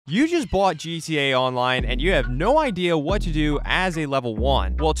You just bought GTA Online and you have no idea what to do as a level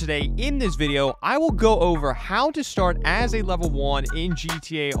 1. Well, today in this video, I will go over how to start as a level 1 in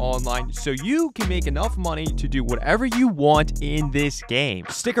GTA Online so you can make enough money to do whatever you want in this game.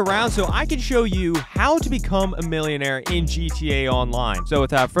 Stick around so I can show you how to become a millionaire in GTA Online. So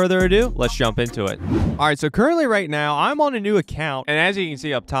without further ado, let's jump into it. All right, so currently right now, I'm on a new account, and as you can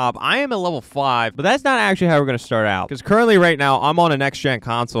see up top, I am at level 5, but that's not actually how we're going to start out, because currently right now, I'm on a next-gen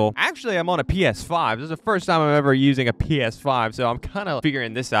console. Actually, I'm on a PS5. This is the first time I'm ever using a PS5, so I'm kind of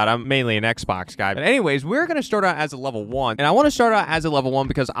figuring this out. I'm mainly an Xbox guy. But anyways, we're going to start out as a level 1, and I want to start out as a level 1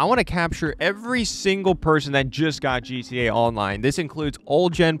 because I want to capture every single person that just got GTA Online. This includes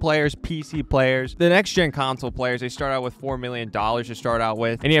old-gen players, PC players, the next-gen console players. They start out with $4 million to start out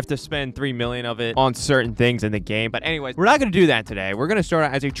with, and you have to spend $3 million of it on certain things in the game. But anyways, we're not going to do that today. We're going to start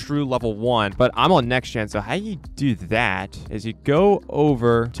out as a true level 1, but I'm on next-gen, so how you do that is you go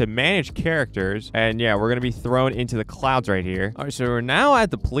over to manage characters, and yeah, we're going to be thrown into the clouds right here. All right, so we're now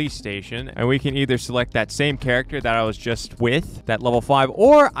at the police station, and we can either select that same character that I was just with, that level 5,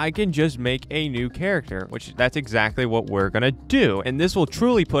 or I can just make a new character, which that's exactly what we're going to do. And this will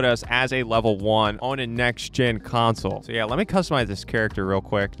truly put us as a level 1 on a next-gen console. So yeah, let me customize this character real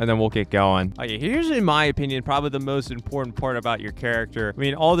quick, and then we'll get going. Okay, here's, in my opinion, probably the most important part about your character. I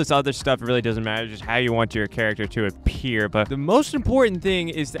mean, all this other stuff really doesn't matter, just how you want your character to appear, but the most important thing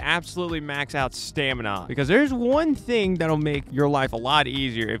is to absolutely max out stamina, because there's one thing that'll make your life a lot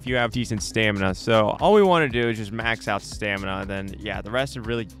easier if you have decent stamina. So all we want to do is just max out stamina, then yeah, the rest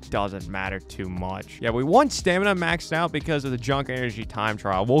really doesn't matter too much. Yeah, we want stamina maxed out because of the junk energy time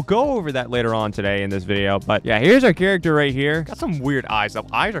trial. We'll go over that later on today in this video, but yeah, here's our character right here. Got some weird eyes. The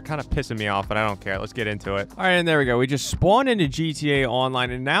eyes are kind of pissing me off, but I don't care. Let's get into it. All right, and there we go. We just spawned into GTA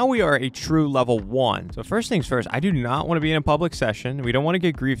Online, and now we are a true level 1. So first things first, I do not want to be in a public session. We don't want to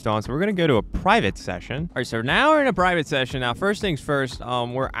get griefed on, so we're going to go to a private session. All right, so now we're in a private session. Now, first things first,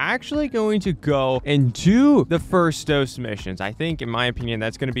 we're actually going to go and do the first dose missions. I think, in my opinion,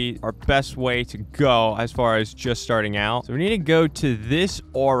 that's going to be our best way to go as far as just starting out. So we need to go to this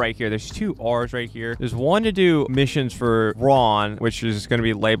R right here. There's 2 R's right here. There's one to do missions for Ron, which is going to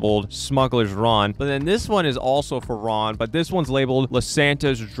be labeled Smuggler's Run. But then this one is also for Ron, but this one's labeled Los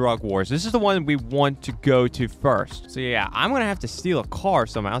Santos Drug Wars. This is the one we want to go to first. So yeah, I'm going to have to steal a car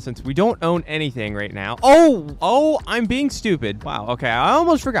somehow since we don't own anything right now. Oh, I'm being stupid. Wow, okay, I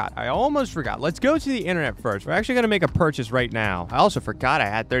almost forgot. Let's go to the internet first. We're actually going to make a purchase right now. I also forgot I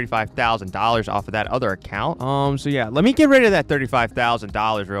had $35,000 off of that other account. So yeah, let me get rid of that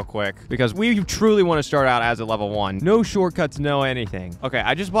 $35,000 real quick because we truly want to start out as a level 1. No shortcuts, no anything. Okay,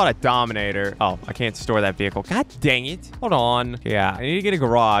 I just bought a Dominator. Oh, I can't store that vehicle. God dang it. Hold on. Yeah, I need to get a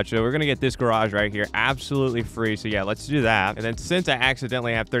garage. So we're going to get this garage right here absolutely free. So yeah, let's do that. And then since I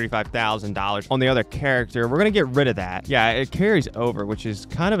accidentally have $35,000 on the other character, we're going to get rid of that. Yeah, it carries over, which is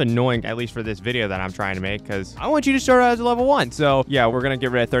kind of annoying, at least for this video that I'm trying to make, because I want you to start out as a level 1. So yeah, we're going to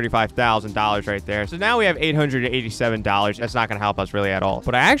get rid of $35,000 right there. So now we have $887. That's not going to help us really at all.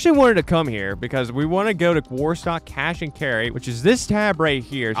 But I actually wanted to come here because we want to go to Warstock Cash and Carry, which is this tab right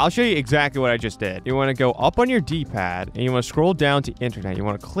here. I'll show you exactly what I just did. You want to go up on your D-pad, and you want to scroll down to Internet. You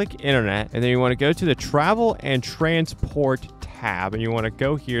want to click Internet, and then you want to go to the Travel and Transport tab, and you want to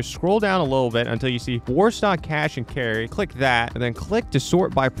go here, scroll down a little bit until you see Warstock Cash and Carry. Click that, and then click to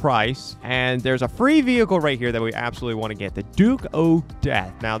sort by price, and there's a free vehicle right here that we absolutely want to get, the Duke O'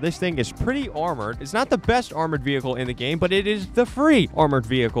 Death. Now, this thing is pretty armored. It's not the best armored vehicle in the game, but it is the free armored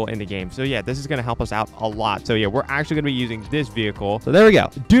vehicle in the game. So yeah, this is going to help us out a lot. So yeah, we're actually going to be using this vehicle. So there we go.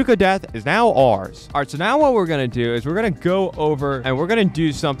 Duke O' Death is now ours. All right, so now what we're going to do is we're going to go over and we're going to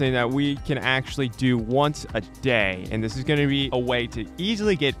do something that we can actually do once a day, and this is going to be a way to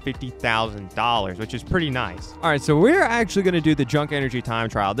easily get $50,000, which is pretty nice. All right, so we're actually going to do the junk energy time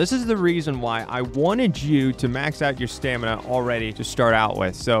trial. This is the reason why I wanted you to max out your stamina already to start out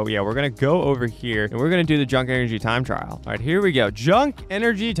with. So yeah, we're going to go over here and we're going to do the junk energy time trial. All right, here we go. Junk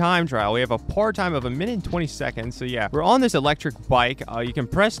energy time trial. We have a par time of 1 minute and 20 seconds. So yeah, we're on this electric bike. You can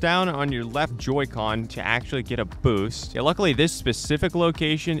press down on your left Joy-Con to actually get a boost. Yeah, luckily this specific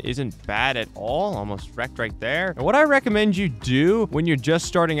location isn't bad at all. Almost wrecked right there. And what I recommend you do when you're just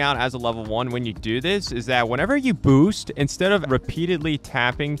starting out as a level 1 when you do this is that whenever you boost, instead of repeatedly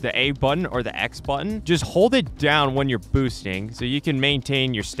tapping the A button or the X button, just hold it down when you're boosting so you can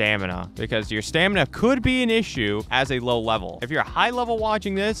maintain your stamina, because your stamina could be an issue as a low level. If you're a high level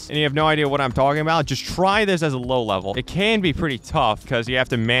watching this and you have no idea what I'm talking about, just try this as a low level. It can be pretty tough because you have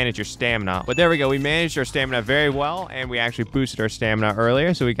to manage your stamina. But there we go. We managed our stamina very well, and we actually boosted our stamina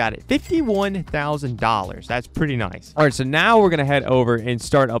earlier, so we got it $51,000. That's pretty nice. All right, so now we're going to head head over and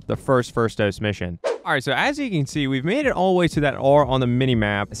start up the first dose mission. All right, so as you can see, we've made it all the way to that R on the mini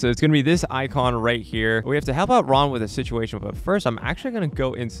map. So it's going to be this icon right here. We have to help out Ron with a situation, but first I'm actually going to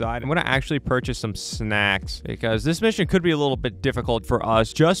go inside. I'm going to actually purchase some snacks because this mission could be a little bit difficult for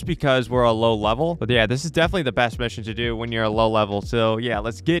us just because we're a low level. But yeah, this is definitely the best mission to do when you're a low level. So yeah,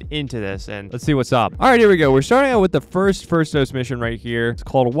 let's get into this and let's see what's up. All right, here we go. We're starting out with the first dose mission right here. It's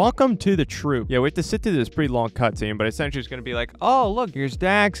called Welcome to the Troop. Yeah, we have to sit through this pretty long cutscene, but essentially it's going to be like, oh, look, here's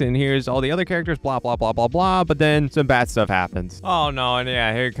Dax and here's all the other characters, blah, blah, blah, blah, blah. But then some bad stuff happens. Oh, no. And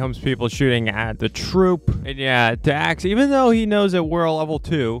yeah, here comes people shooting at the troop. And yeah, Dax, even though he knows that we're a level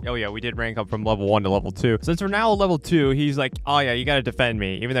 2. Oh, yeah, we did rank up from level 1 to level 2. Since we're now a level 2, he's like, oh, yeah, you got to defend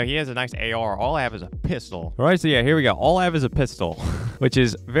me. Even though he has a nice AR, all I have is a pistol. All right, so yeah, here we go. All I have is a pistol, which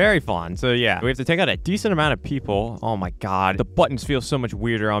is very fun. So yeah, we have to take out a decent amount of people. Oh my God. The buttons feel so much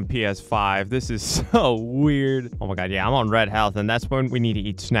weirder on PS5. This is so weird. Oh my God. Yeah, I'm on red health, and that's when we need to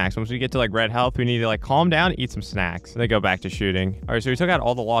eat snacks. Once we get to like red health, we need to like calm down, eat some snacks, and then go back to shooting. All right, so we took out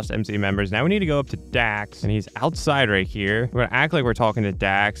all the lost MC members. Now we need to go up to Dax, and he's outside right here. We're gonna act like we're talking to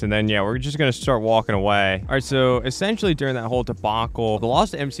Dax, and then yeah, we're just gonna start walking away. All right, so essentially during that whole debacle, the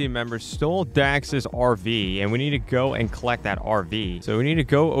lost MC members stole Dax's RV, and we need to go and collect that RV. So we need to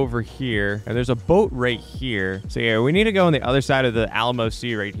go over here, and there's a boat right here. So yeah, we need to go on the other side of the Alamo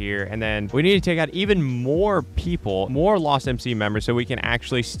Sea right here, and then we need to take out even more people, more lost MC members, so we can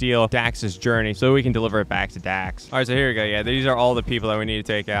actually steal Dax's journey, so we can deliver it back to Dax. All right, so here we go. Yeah, these are all the people that we need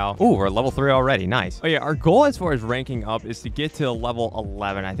to take out. Oh, we're level 3 already. Nice. Oh yeah, our goal as far as ranking up is to get to level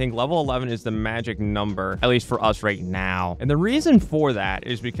 11. I think level 11 is the magic number, at least for us right now. And the reason for that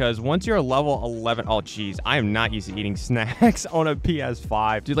is because once you're a level 11, oh geez, I am not used to eating snacks on a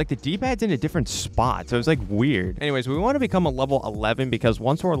PS5. Dude, like the D-pad's in a different spot, so it's like weird. Anyways, we want to become a level 11 because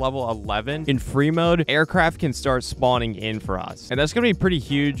once we're level 11 in free mode, aircraft can start spawning in for us. And that's going to be pretty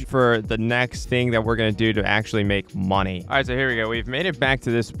huge for the next thing that we're going to do to actually make money. All right, so here we go. We've made it back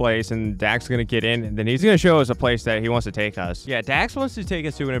to this place, and Dax is going to get in, and then he's going to show us a place that he wants to take us. Yeah, Dax wants to take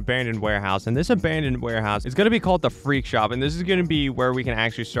us to an abandoned warehouse, and this abandoned warehouse is going to be called the Freak Shop, and this is going to be where we can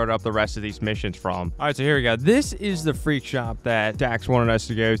actually start up the rest of these missions from. All right, so here we go. This is the Freak Shop that Dax wanted us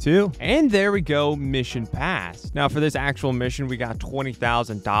to go to, and there we go, mission passed. Now, for this actual mission, we got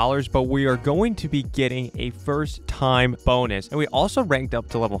 $20,000, but we are going to be getting a first-time bonus, and we also ranked up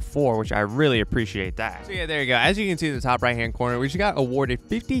to level 4, which I really appreciate that. So yeah, there you go. As you can see in the top right-hand corner, we just got awarded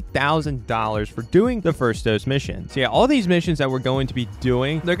 $50,000 for doing the first dose mission. So yeah, all these missions that we're going to be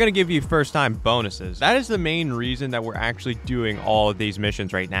doing, they're going to give you first-time bonuses. That is the main reason that we're actually doing all of these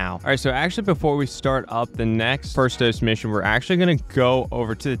missions right now. All right, so actually before we start up the next first dose mission, we're actually going to go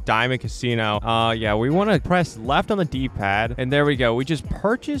over to the Diamond Casino. Yeah, we want to press left on the D-pad, and there we go. We just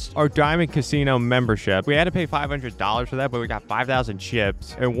purchased our Diamond Casino membership. We had to pay $500 for that, but we got 5,000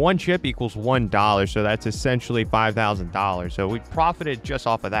 chips, and one chip equals $1, so that's essentially $5,000. So we profited just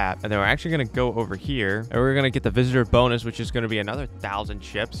off of that. And then we're actually going to go over here, and we're going to get the visitor bonus, which is going to be another 1,000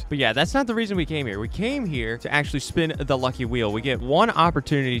 chips. But yeah, that's not the reason we came here. We came here to actually spin the lucky wheel. We get one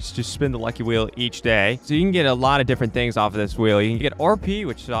opportunity to spin the lucky wheel each day, so you can get a lot of different things off of this wheel. You can get RP,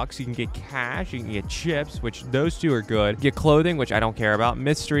 which sucks. You can get cash. You can get chips, which those two are good. Get clothing, which I don't care about.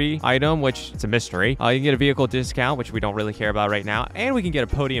 Mystery item, which it's a mystery. You can get a vehicle discount, which we don't really care about right now. And we can get a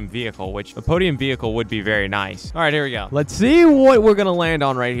podium vehicle, which a podium vehicle would be very nice. All right, here we go. Let's see what we're going to land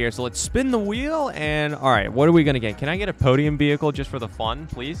on right here. So let's spin the wheel, and all right, what are we going to get? Can I get a podium vehicle just for the fun,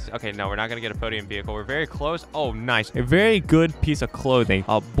 please? Okay, no, we're not going to get a podium vehicle. We're very close. Oh, nice. A very good piece of clothing.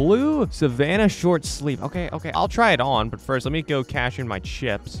 A blue Savannah short sleeve. Okay, I'll try it on, but first let me go cash in my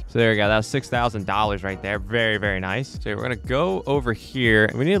chips. So there we go. That was $6,000 right there. Very, very nice. So we're going to go over here,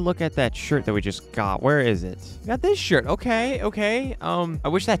 and we need to look at that shirt that we just got. Where is it? We got this shirt. Okay. I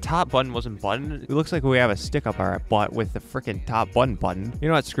wish that top button wasn't buttoned. It looks like we have a stick up our butt with the freaking top button. You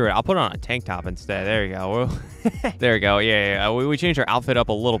know what? Screw it. I'll put on a tank top instead. There we go. There we go. Yeah. We changed our outfit up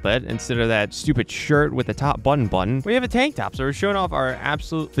a little bit. Instead of that stupid shirt with the top button, we have a tank top. So we're showing off our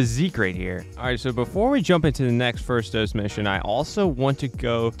absolute physique right here. All right. So before we jump into the next first dose mission, I also want to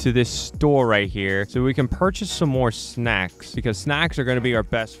go to this store right here so we can purchase some more snacks, because snacks are going to be our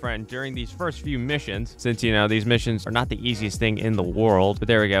best friend during these first few missions, since, you know, these missions are not the easiest thing in the world. But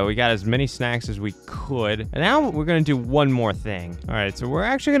there we go. We got as many many snacks as we could. And now we're going to do one more thing. All right, so we're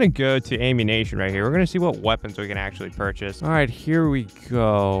actually going to go to ammunition right here. We're going to see what weapons we can actually purchase. All right, here we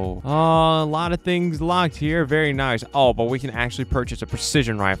go. Oh, a lot of things locked here. Very nice. Oh, but we can actually purchase a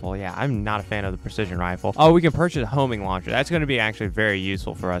precision rifle. Yeah, I'm not a fan of the precision rifle. Oh, we can purchase a homing launcher. That's going to be actually very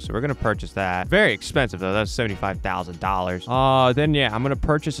useful for us. So we're going to purchase that. Very expensive, though. That's $75,000. Then, yeah, I'm going to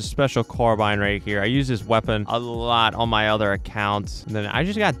purchase a special carbine right here. I use this weapon a lot on my other accounts. And then I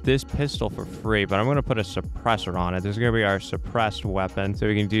just got this pistol for free, but I'm going to put a suppressor on it. This is going to be our suppressed weapon, so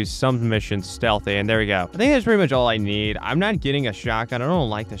we can do some missions stealthy. And there we go. I think that's pretty much all I need. I'm not getting a shotgun. I don't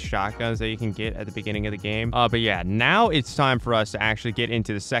like the shotguns that you can get at the beginning of the game. But yeah, now it's time for us to actually get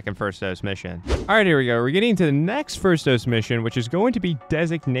into the second first dose mission. All right, here we go. We're getting to the next first dose mission, which is going to be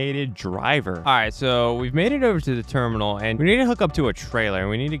designated driver. All right, so we've made it over to the terminal, and we need to hook up to a trailer.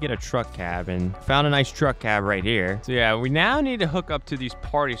 We need to get a truck cab, and found a nice truck cab right here. So yeah, we now need to hook up to these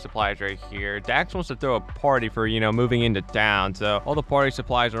party supplies right here. Dax wants to throw a party for, you know, moving into town. So all the party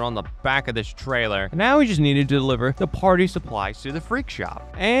supplies are on the back of this trailer. And now we just need to deliver the party supplies to the freak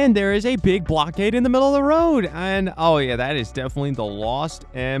shop. And there is a big blockade in the middle of the road. And oh yeah, that is definitely the Lost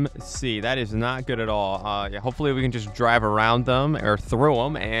MC. That is not good at all. Yeah, hopefully we can just drive around them or through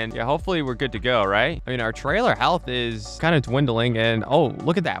them, and yeah, hopefully we're good to go, right? I mean, our trailer health is kind of dwindling, and oh,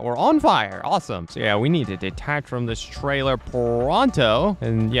 look at that, we're on fire. Awesome. So yeah, we need to detach from this trailer pronto.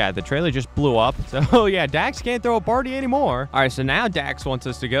 And yeah, the trailer just blew up. So yeah, Dax can't throw a party anymore. All right, so now Dax wants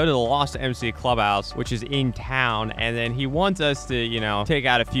us to go to the Lost MC clubhouse, which is in town, and then he wants us to, you know, take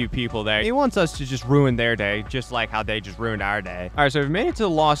out a few people there. He wants us to just ruin their day, just like how they just ruined our day. All right, so we've made it to the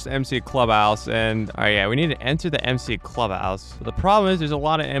Lost MC clubhouse, and all right, yeah, we need to enter the MC clubhouse. But the problem is there's a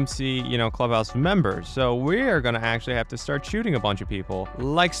lot of MC, you know, clubhouse members, so we are gonna actually have to start shooting a bunch of people,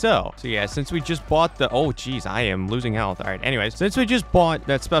 like so. So yeah, since we just bought the, oh geez, I am losing health. All right, anyways, since we just bought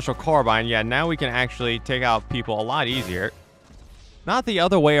that special carbine, yeah, now we can actually take out people a lot easier. Not the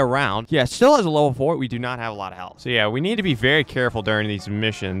other way around. Yeah, still as a level 4, we do not have a lot of health. So yeah, we need to be very careful during these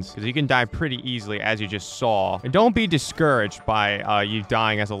missions, because you can die pretty easily, as you just saw. And don't be discouraged by you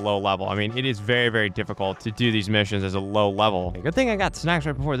dying as a low level. I mean, it is very, very difficult to do these missions as a low level. Good thing I got snacks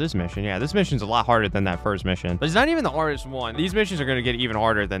right before this mission. Yeah, this mission's a lot harder than that first mission. But it's not even the hardest one. These missions are going to get even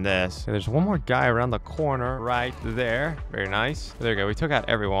harder than this. And there's one more guy around the corner right there. Very nice. There we go. We took out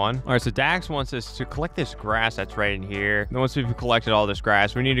everyone. All right, so Dax wants us to collect this grass that's right in here. And once we've collected all this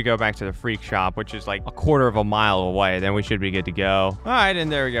grass, we need to go back to the freak shop, which is like a quarter of a mile away. Then we should be good to go. All right,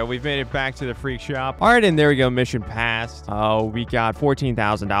 and there we go. We've made it back to the freak shop. All right, and there we go. Mission passed. Oh, we got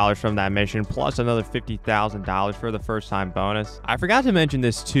 $14,000 from that mission, plus another $50,000 for the first time bonus. I forgot to mention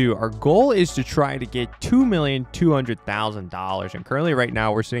this too. Our goal is to try to get $2,200,000, and currently right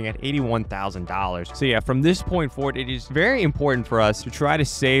now we're sitting at $81,000. So yeah, from this point forward, it is very important for us to try to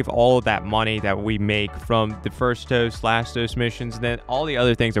save all of that money that we make from the first dose, last dose missions, and then all the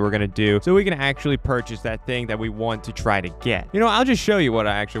other things that we're going to do, so we can actually purchase that thing that we want to try to get. You know, I'll just show you what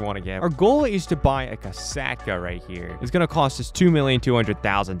I actually want to get. Our goal is to buy a Kasatka right here. It's going to cost us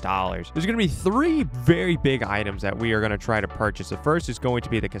 $2,200,000. There's going to be 3 very big items that we are going to try to purchase. The first is going to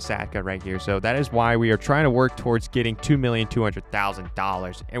be the Kasatka right here. So that is why we are trying to work towards getting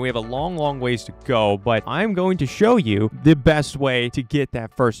 $2,200,000. And we have a long, long ways to go, but I'm going to show you the best way to get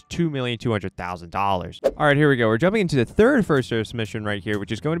that first $2,200,000. All right, here we go. We're jumping into the third first dose mission right here,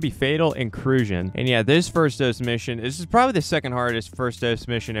 which is going to be Fatal Incursion. And yeah, this first dose mission, this is probably the second hardest first dose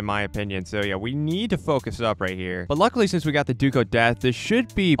mission in my opinion. So yeah, we need to focus up right here. But luckily, since we got the Duke of Death, this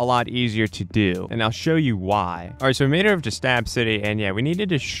should be a lot easier to do. And I'll show you why. All right, so we made it over to Stab City, and yeah, we need to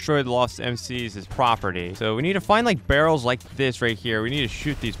destroy the Lost MC's property. So we need to find like barrels like this right here. We need to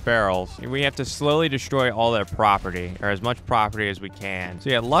shoot these barrels. And we have to slowly destroy all their property, or as much property as we can. So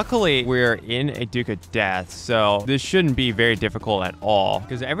yeah, luckily we're in a Duke of Death, so this shouldn't be very difficult at all,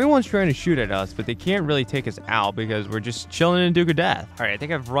 because everyone's trying to shoot at us, but they can't really take us out because we're just chilling in Duke of Death. All right, I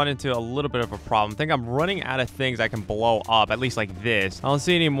think I've run into a little bit of a problem. I think I'm running out of things I can blow up, at least like this. I don't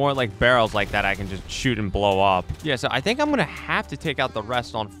see any more like barrels like that I can just shoot and blow up. Yeah, so I think I'm gonna have to take out the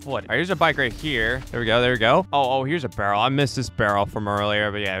rest on foot. All right, here's a bike right here. There we go, there we go. Oh, here's a barrel. I missed this barrel from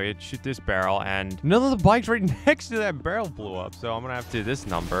earlier, but yeah, we shoot this barrel, and none of the bikes right next to that barrel blew up, so I'm gonna have to do this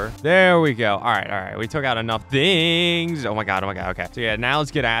number. There we go. All right, we took out enough things. Oh my god, my God. Okay. So yeah, now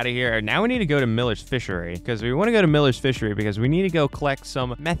let's get out of here. Now we need to go to Miller's Fishery because we want to go to Miller's Fishery because we need to go collect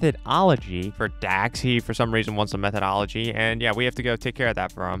some methodology for Dax. He, for some reason, wants some methodology. And yeah, we have to go take care of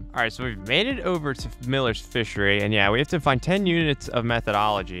that for him. All right. So we've made it over to Miller's Fishery. And yeah, we have to find 10 units of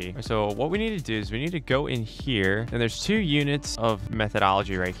methodology. So what we need to do is we need to go in here. And there's 2 units of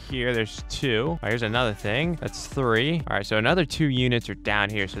methodology right here. There's 2. All right, here's another thing. That's 3. All right. So another 2 units are down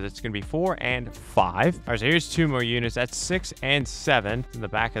here. So that's going to be 4 and 5. All right. So here's 2 more units. That's 6 and 7 in the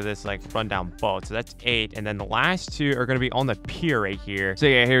back of this like rundown boat. So that's 8. And then the last 2 are going to be on the pier right here. So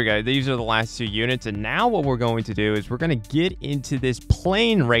yeah, here we go. These are the last 2 units. And now what we're going to do is we're going to get into this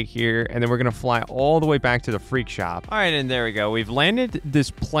plane right here. And then we're going to fly all the way back to the freak shop. All right. And there we go. We've landed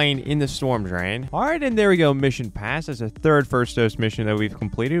this plane in the storm drain. All right. And there we go. Mission passed. That's a 3rd first dose mission that we've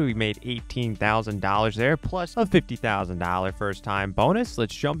completed. We made $18,000 there plus a $50,000 first time bonus.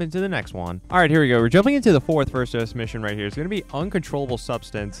 Let's jump into the next one. All right. Here we go. We're jumping into the 4th first dose mission right here. It's going to be uncontrollable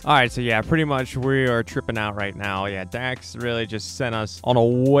substance. All right. So yeah, pretty much we are tripping out right now. Yeah. Dax really just sent us on a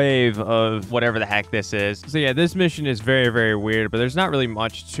wave of whatever the heck this is. So yeah, this mission is very, very weird, but there's not really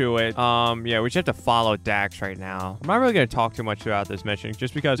much to it. Yeah, we just have to follow Dax right now. I'm not really going to talk too much about this mission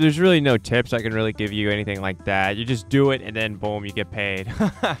just because there's really no tips I can really give you, anything like that. You just do it and then boom, you get paid.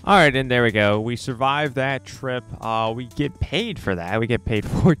 All right, and there we go. We survived that trip. We get paid for that. We get paid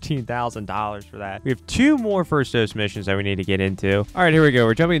 $14,000 for that. We have 2 more first dose missions that we need to get into. All right, here we go.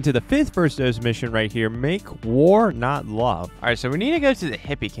 We're jumping into the 5th first dose mission right here. Make war, not love. All right, so we need to go to the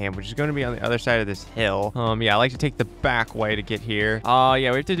hippie camp, which is going to be on the other side of this hill. Yeah, I like to take the back way to get here.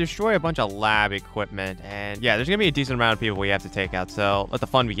 Yeah, we have to destroy a bunch of lab equipment, and yeah, there's gonna be a decent amount of people we have to take out, so let the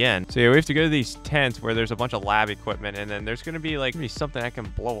fun begin. So yeah, we have to go to these tents where there's a bunch of lab equipment, and then there's gonna be like something that can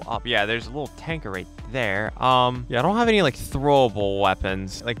blow up. Yeah, there's a little tanker right there. Yeah, I don't have any like throwable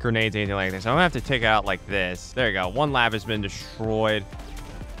weapons, like grenades or anything like this. So I'm gonna have to take it out like this. There you go. One lab has been destroyed.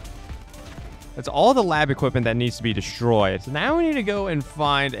 That's all the lab equipment that needs to be destroyed. So now we need to go and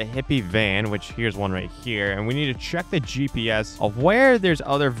find a hippie van, which here's one right here. And we need to check the GPS of where there's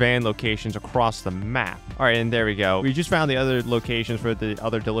other van locations across the map. All right, and there we go. We just found the other locations for the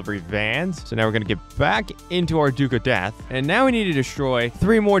other delivery vans. So now we're going to get back into our Duke of Death. And now we need to destroy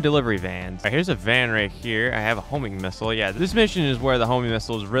 3 more delivery vans. All right, here's a van right here. I have a homing missile. Yeah, this mission is where the homing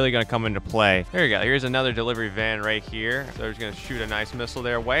missile is really going to come into play. There we go. Here's another delivery van right here. So we're just going to shoot a nice missile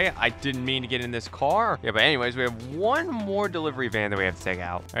their way. I didn't mean to get in this car. Yeah, but anyways, we have 1 more delivery van that we have to take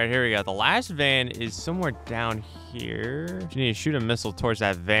out. All right, here we go. The last van is somewhere down here. You need to shoot a missile towards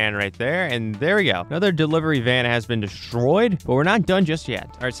that van right there. And there we go. Another delivery van has been destroyed, but we're not done just yet.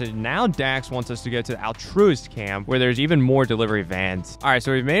 All right, so now Dax wants us to go to the altruist camp where there's even more delivery vans. All right,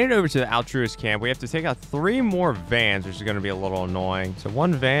 so we've made it over to the altruist camp. We have to take out 3 more vans, which is going to be a little annoying. So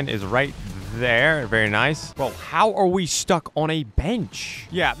 1 van is right there. Very nice. Bro, how are we stuck on a bench?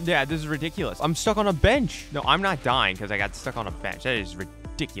 Yeah, this is ridiculous. I'm stuck on a bench. No, I'm not dying because I got stuck on a bench. That is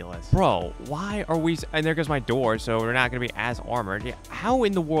ridiculous. Bro, why are we... And there goes my door, so we're not going to be as armored. Yeah, how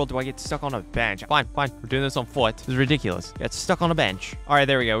in the world do I get stuck on a bench? Fine. We're doing this on foot. This is ridiculous. Get stuck on a bench. All right,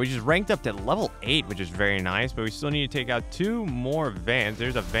 there we go. We just ranked up to level 8, which is very nice, but we still need to take out 2 more vans.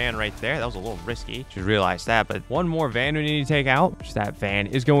 There's a van right there. That was a little risky. Should realize that, but 1 more van we need to take out, which that van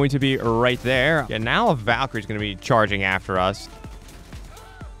is going to be right there. Yeah, now a Valkyrie's going to be charging after us.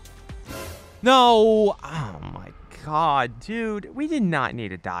 No! Oh my God, dude, we did not need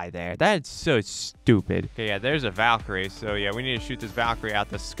to die there. That's so stupid. Okay, yeah, there's a Valkyrie. So yeah, we need to shoot this Valkyrie out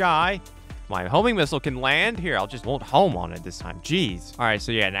the sky. My homing missile can land. Here, I'll just won't home on it this time. Jeez. All right,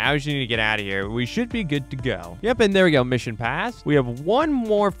 so yeah, now we just need to get out of here. We should be good to go. Yep, and there we go. Mission passed. We have 1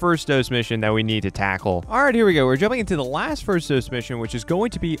 more first dose mission that we need to tackle. All right, here we go. We're jumping into the last first dose mission, which is going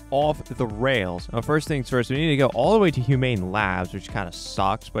to be off the rails. Now, first things first, we need to go all the way to Humane Labs, which kind of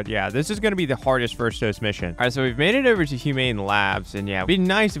sucks. But yeah, this is going to be the hardest first dose mission. All right, so we've made it over to Humane Labs. And yeah, it'd be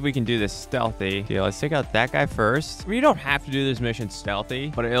nice if we can do this stealthy. Okay, let's take out that guy first. You don't have to do this mission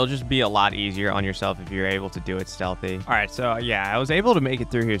stealthy, but it'll just be a lot easier on yourself if you're able to do it stealthy. All right, so yeah, I was able to make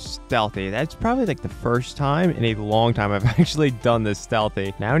it through here stealthy. That's probably like the first time in a long time I've actually done this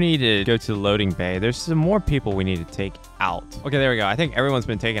stealthy. Now we need to go to the loading bay. There's some more people we need to take out. Okay, there we go. I think everyone's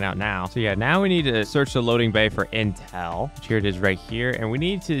been taken out now. So yeah, now we need to search the loading bay for intel, which here it is right here. And we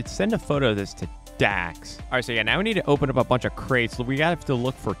need to send a photo of this to Dax. All right, so yeah, now we need to open up a bunch of crates. We have to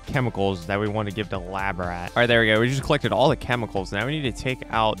look for chemicals that we want to give to Labrat. All right, there we go. We just collected all the chemicals. Now we need to take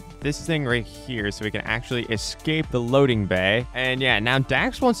out this thing right here so we can actually escape the loading bay. And yeah, now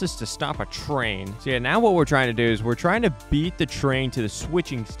Dax wants us to stop a train. So yeah, now what we're trying to do is we're trying to beat the train to the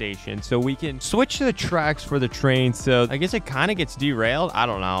switching station so we can switch to the tracks for the train. So I guess it kind of gets derailed. I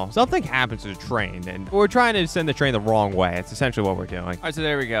don't know. Something happens to the train and we're trying to send the train the wrong way. It's essentially what we're doing. All right, so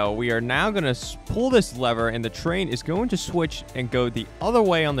there we go. We are now going to pull this lever and the train is going to switch and go the other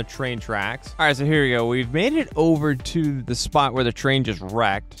way on the train tracks. All right, so here we go. We've made it over to the spot where the train just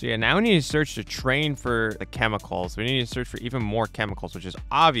wrecked. So yeah, now we need to search the train for the chemicals. We need to search for even more chemicals, which is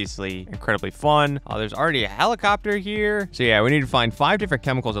obviously incredibly fun. There's already a helicopter here. So yeah, we need to find 5 different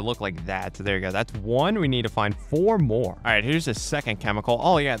chemicals that look like that. So there you go. That's 1. We need to find 4 more. All right, here's the second chemical.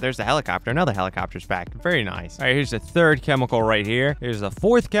 Oh yeah, there's the helicopter. Another helicopter's back. Very nice. All right, here's the 3rd chemical right here. Here's the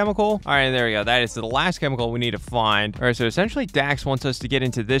 4th chemical. All right, and there we go. That is the last chemical we need to find. All right, so essentially Dax wants us to get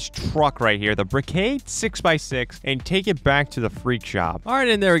into this truck right here, the Brigade 6x6, and take it back to the freak shop. All right,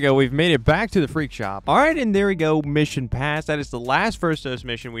 and there we go. We've made it back to the freak shop. All right, and there we go. Mission passed. That is the last first dose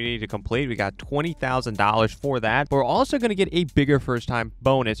mission we need to complete. We got $20,000 for that. We're also going to get a bigger first time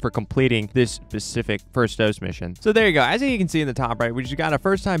bonus for completing this specific first dose mission. So there you go. As you can see in the top right, we just got a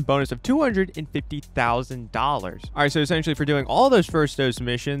first time bonus of $250,000. All right, so essentially for doing all those first dose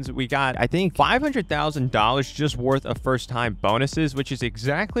missions, we got, I think, $500,000 just worth of first time bonuses, which is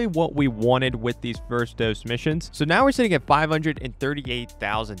exactly what we wanted with these first dose missions. So now we're sitting at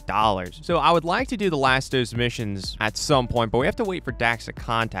 $538,000. So I would like to do the last dose missions at some point, but we have to wait for Dax to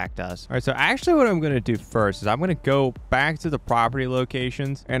contact us. All right, so actually what I'm going to do first is I'm going to go back to the property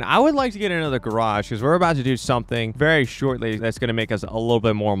locations, and I would like to get another garage because we're about to do something very shortly that's going to make us a little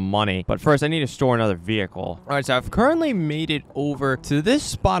bit more money. But first, I need to store another vehicle. All right, so I've currently made it over to this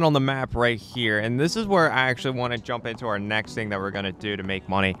spot on the map right here, and this is where I actually want to jump into our next thing that we're going to do to make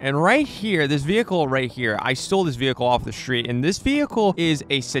money. And right here, this vehicle right here, I stole this vehicle off the street, and this vehicle is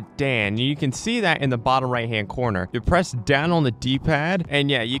a sedan. You can see that in the bottom right hand corner. You press down on the D-pad, and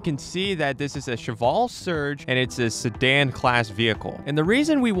yeah, you can see that this is a Cheval Surge, and it's a sedan class vehicle. And the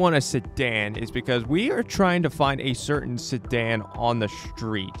reason we want a sedan is because we are trying to find a certain sedan on the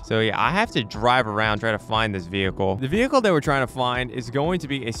street. So yeah, I have to drive around, try to find this vehicle. The vehicle that we're trying to find is going to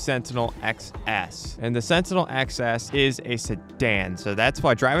be a Sentinel XS, and the Sentinel XS is a sedan. So that's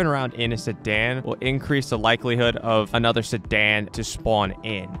why driving around in a sedan will increase the likelihood of another sedan to spawn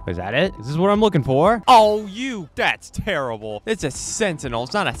in. Is that it? Is this what I'm looking for? Oh, that's terrible. It's a Sentinel.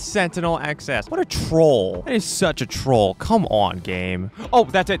 It's not a Sentinel XS. What a troll. That is such a troll. Come on, game. Oh,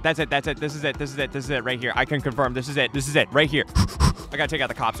 that's it. This is it right here. I can confirm. This is it right here. I gotta take out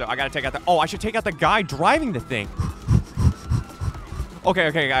the cops though. Oh, I should take out the guy driving the thing.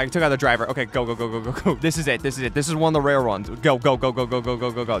 Okay, I took out the driver. Okay, go. This is it. This is one of the rare ones. Go.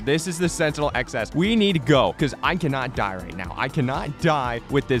 This is the Sentinel XS. We need to go because I cannot die right now. I cannot die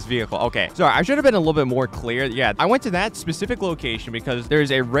with this vehicle. Okay, sorry, I should have been a little bit more clear. Yeah, I went to that specific location because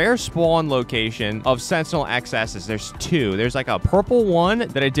there's a rare spawn location of Sentinel XSs. There's 2. There's like a purple one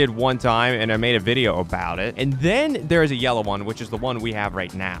that I did one time and I made a video about it. And then there's a yellow one, which is the one we have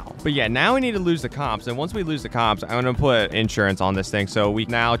right now. But yeah, now we need to lose the comps. And once we lose the comps, I'm going to put insurance on this thing. So we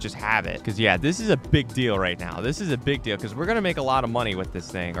now just have it because yeah, this is a big deal right now. This is a big deal because we're gonna make a lot of money with this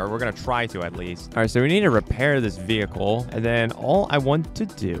thing, or we're gonna try to at least. All right, so we need to repair this vehicle, and then all I want to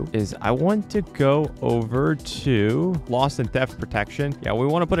do is I want to go over to loss and theft protection. Yeah, we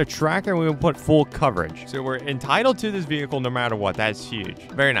want to put a tracker and we will put full coverage, so we're entitled to this vehicle no matter what. That's huge.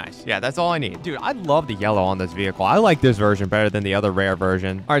 Very nice. Yeah, that's all I need. Dude, I love the yellow on this vehicle. I like this version better than the other rare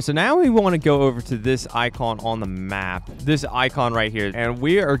version. All right, so now we want to go over to this icon on the map, this icon right here, and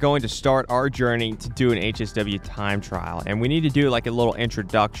we are going to start our journey to do an HSW time trial. And we need to do like a little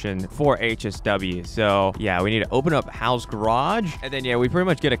introduction for HSW. So yeah, we need to open up Hal's garage, and then yeah, we pretty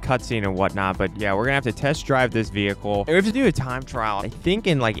much get a cutscene and whatnot. But yeah, we're gonna have to test drive this vehicle. And we have to do a time trial, I think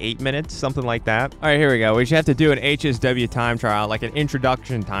in like 8 minutes, something like that. All right, here we go. We should have to do an HSW time trial, like an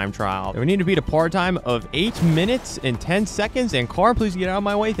introduction time trial. And we need to beat a par time of 8 minutes and 10 seconds. And car, please get out of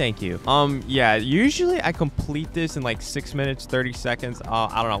my way. Thank you. Yeah, usually I complete this in like 6 minutes, 30 seconds.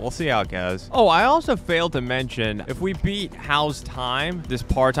 I don't know. We'll see how it goes. Oh, I also failed to mention, if we beat Hal's time, this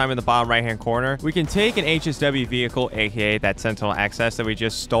par time in the bottom right-hand corner, we can take an HSW vehicle, aka that Sentinel XS that we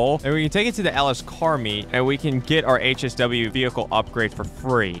just stole, and we can take it to the LS car meet, and we can get our HSW vehicle upgrade for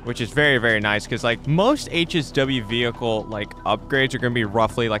free, which is very, very nice, because like most HSW vehicle like upgrades are going to be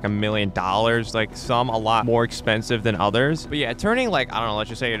roughly like $1 million, like some a lot more expensive than others. But yeah, turning like, I don't know, let's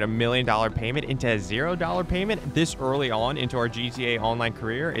just say a $1 million payment into a $0 payment this early on into our GTA GTA Online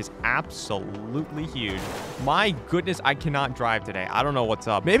career is absolutely huge. My goodness, I cannot drive today. I don't know what's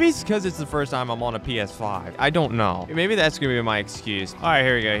up. Maybe it's because it's the first time I'm on a PS5. I don't know. Maybe that's gonna be my excuse. All right,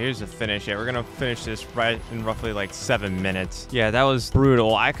 here we go. Here's the finish. Yeah, we're gonna finish this right in roughly like 7 minutes. Yeah, that was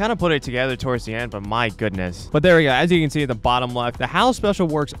brutal. I kind of put it together towards the end, but my goodness. But there we go. As you can see at the bottom left, the How Special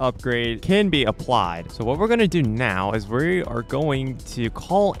Works upgrade can be applied. So what we're gonna do now is we are going to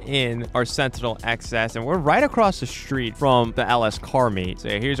call in our Sentinel XS, and we're right across the street from the LS car meet. So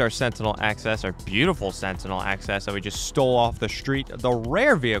yeah, here's our Sentinel XS, our beautiful Sentinel XS that we just stole off the street, the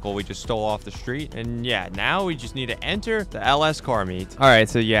rare vehicle we just stole off the street. And yeah, now we just need to enter the LS car meet. All right,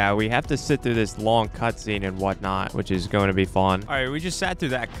 so yeah, we have to sit through this long cutscene and whatnot, which is going to be fun. All right, we just sat through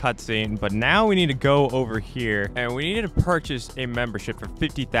that cutscene, but now we need to go over here and we need to purchase a membership for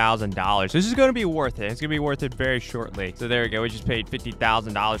 $50,000. This is going to be worth it. It's going to be worth it very shortly. So there we go. We just paid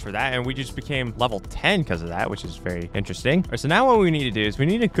 $50,000 for that, and we just became level 10 because of that, which is very interesting. All right, so now what we need to do is we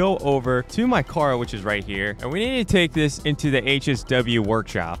need to go over to my car, which is right here, and we need to take this into the HSW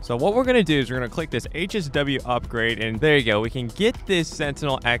workshop. So what we're going to do is we're going to click this HSW upgrade, and there you go. We can get this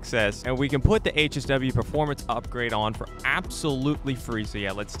Sentinel XS, and we can put the HSW performance upgrade on for absolutely free. So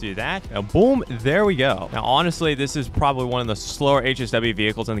yeah, let's do that. Now, boom, there we go. Now, honestly, this is probably one of the slower HSW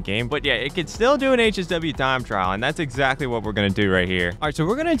vehicles in the game, but yeah, it can still do an HSW time trial, and that's exactly what we're going to do right here. All right, so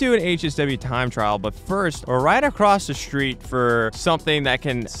we're going to do an HSW time trial, but first, we're right across the street for something that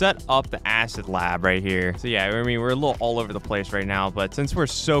can set up the acid lab right here. So yeah, I mean, we're a little all over the place right now, but since we're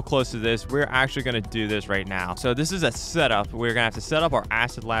so close to this, we're actually going to do this right now. So this is a setup. We're going to have to set up our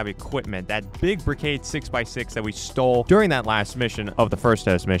acid lab equipment, that big Brigade 6x6 that we stole during that last mission of the first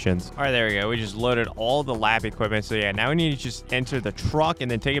host missions. All right, there we go. We just loaded all the lab equipment. So yeah, now we need to just enter the truck and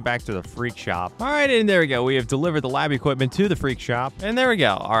then take it back to the freak shop. All right, and there we go. We have delivered the lab equipment to the freak shop, and there we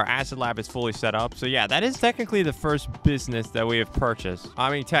go. Our acid lab is fully set up. So yeah, that is technically the first business that we have purchased.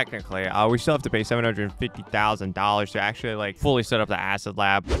 I mean, technically, we still have to pay $750,000 to actually like fully set up the acid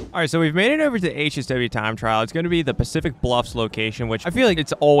lab. All right, so we've made it over to the HSW time trial. It's going to be the Pacific Bluffs location, which I feel like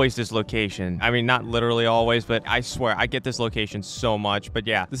it's always this location. I mean, not literally always, but I swear I get this location so much. But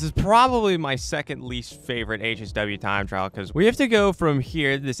yeah, this is probably my second least favorite HSW time trial because we have to go from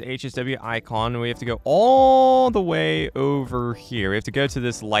here, this HSW icon, and we have to go all the way over here. We have to go to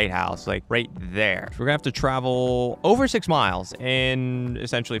this lighthouse, like right there. So we're gonna have to travel over 6 miles in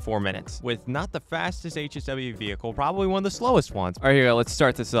essentially 4 minutes with not the fastest HSW vehicle, probably one of the slowest ones. All right, here we go. Let's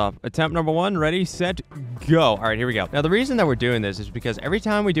start this up. Attempt number 1, ready, set, go. All right, here we go. Now, the reason that we're doing this is because every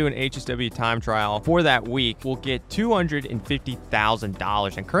time we do an HSW time trial for that week, we'll get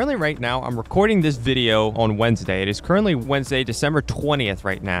 $250,000. And currently right now, I'm recording this video on Wednesday. It is currently Wednesday, December 20th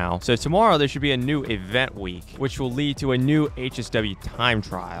right now. So tomorrow there should be a new event week, which will lead to a new HSW time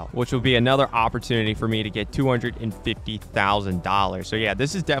trial, which will be another opportunity for me to get $250,000. So yeah,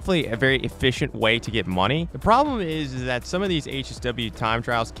 this is definitely a very efficient way to get money. The problem is that some of these HSW time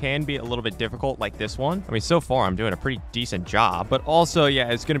trials can be a little bit difficult, like this one. I mean, so far I'm doing a pretty decent job, but also, yeah,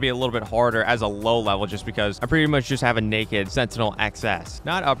 it's going to be a little bit harder as a low level just because I pretty much just have a naked Sentinel XS,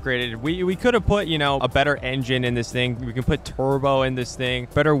 not upgraded. We could have put, you know, a better engine in this thing. We can put turbo in this thing,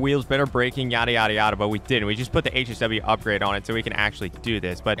 better wheels, better braking, yada, yada, yada, but we didn't. We just put the HSW upgrade on it so we can actually do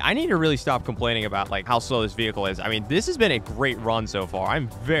this. But I need to really stop complaining about like how slow this vehicle is. I mean, this has been a great run so far. I'm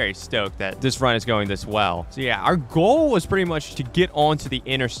very stoked that this run is going this well. So yeah, our goal was pretty much to get onto the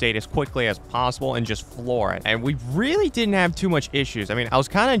interstate as quickly as possible and just floor it. And we really didn't have too much issues. I mean, I was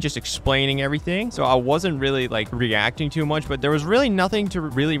kind of just explaining everything, so I wasn't really like reacting too much, but there was really nothing to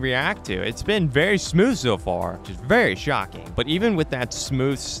really react to. It's been very smooth so far, which is very shocking. But even with that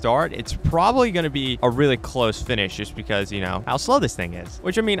smooth start, it's probably going to be a really close finish just because, you know, how slow this thing is.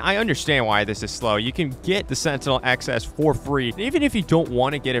 Which, I mean, I understand why this is slow. You can get the Sentinel XS for free. Even if you don't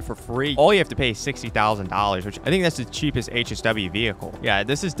want to get it for free, all you have to pay is $60,000, which I think that's the cheapest HSW vehicle. Yeah,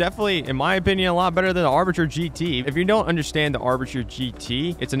 this is definitely, in my opinion, a lot better than the Arbiter GT. If you don't understand the Arbiter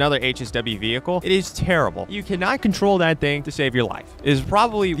GT, it's another HSW vehicle. It is terrible. You cannot control that thing to save your life. It is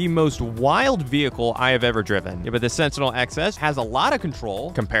probably the most wild vehicle I have ever driven. Yeah, but the Sentinel XS has a lot of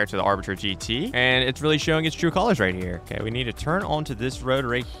control compared to the Arbiter GT, and it's really showing its true colors right here. Okay, we need to turn onto this road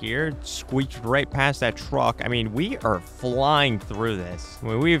right here, squeak right past that truck. I mean, we are flying through this. I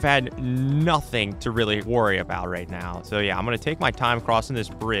mean, we've had nothing nothing to really worry about right now. So yeah, I'm gonna take my time crossing this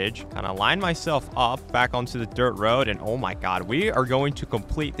bridge, kind of line myself up back onto the dirt road, and oh my god, we are going to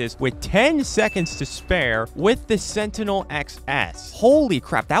complete this with 10 seconds to spare with the Sentinel XS. Holy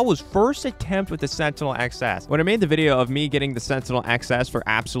crap, that was first attempt with the Sentinel XS. When I made the video of me getting the Sentinel XS for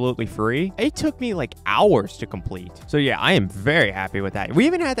absolutely free, it took me like hours to complete. So yeah, I am very happy with that. We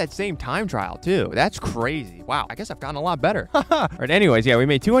even had that same time trial too. That's crazy. Wow, I guess I've gotten a lot better. All right, anyways, yeah, we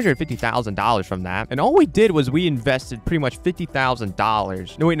made $250,000 from that. And all we did was we invested pretty much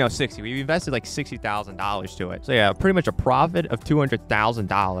 $50,000. No, wait, no, 60. We invested like $60,000 to it. So yeah, pretty much a profit of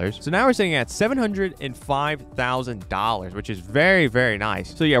 $200,000. So now we're sitting at $705,000, which is very, very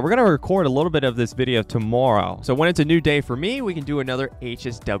nice. So yeah, we're going to record a little bit of this video tomorrow. So when it's a new day for me, we can do another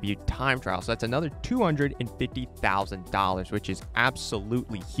HSW time trial. So that's another $250,000, which is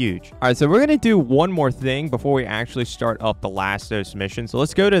absolutely huge. All right, so we're going to do one more thing before we actually start up the last dose mission. So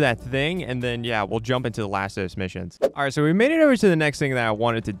let's go to that thing, and then yeah, we'll jump into the last dose missions. All right, so we made it over to the next thing that I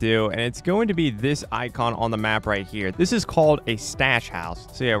wanted to do, and it's going to be this icon on the map right here. This is called a stash house.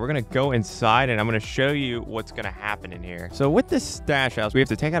 So yeah, we're going to go inside, and I'm going to show you what's going to happen in here. So with this stash house, we have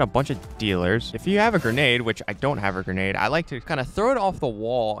to take out a bunch of dealers. If you have a grenade, which I don't have a grenade, I like to kind of throw it off the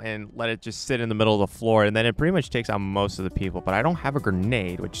wall and let it just sit in the middle of the floor, and then it pretty much takes out most of the people. But I don't have a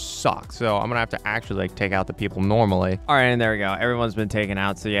grenade, which sucks. So I'm going to have to actually like take out the people normally. All right, and there we go. Everyone's been taken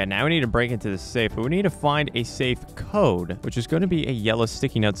out. So yeah, now we need to break into the safe, but we need to find a safe code, which is going to be a yellow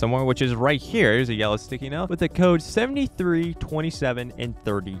sticky note somewhere, which is right here. Here's a yellow sticky note with the code 73, 27, and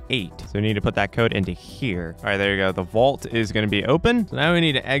 38. So we need to put that code into here. All right, there you go. The vault is going to be open. So now we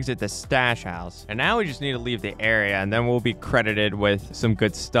need to exit the stash house. And now we just need to leave the area, and then we'll be credited with some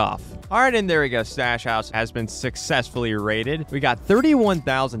good stuff. All right, and there we go. Stash house has been successfully raided. We got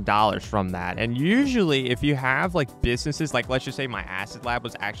 $31,000 from that. And usually if you have like businesses, like let's just say my acid lab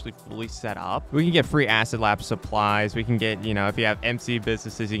was actually fully set up, we can get free acid lab supplies. We can get, you know, if you have MC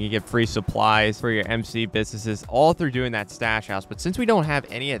businesses, you can get free supplies for your MC businesses all through doing that stash house. But since we don't have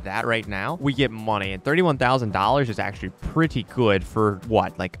any of that right now, we get money, and $31,000 is actually pretty good for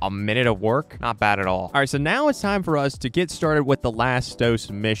what, like a minute of work? Not bad at all. All right, so now it's time for us to get started with the last dose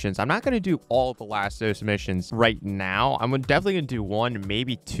missions. I'm not going to do all of the last dose missions right now. I'm definitely going to do one,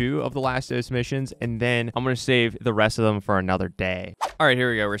 maybe two of the last dose missions, and then I'm going to save the rest of them for another day. All right,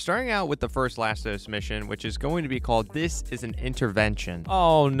 here we go. We're starting out with the first last dose mission, which is going to be called This is an Intervention.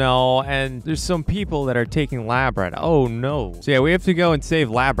 Oh no, and there's some people that are taking lab rat. Oh no. So yeah, we have to go and save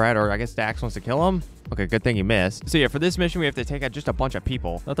lab rat, or I guess Dax wants to kill him. Okay, good thing you missed. So yeah, for this mission, we have to take out just a bunch of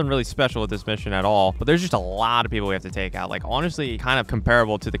people. Nothing really special with this mission at all, but there's just a lot of people we have to take out. Like, honestly, kind of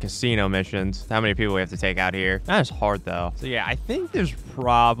comparable to the casino missions. How many people we have to take out here? That is hard, though. So yeah, I think there's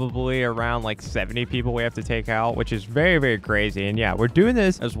probably around like 70 people we have to take out, which is very, very crazy. And yeah, we're doing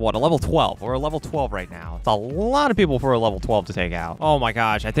this as what, a level 12. We're a level 12 right now. It's a lot of people for a level 12 to take out. Oh my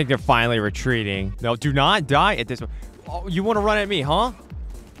gosh, I think they're finally retreating. No, do not die at this one. Oh, you want to run at me, huh?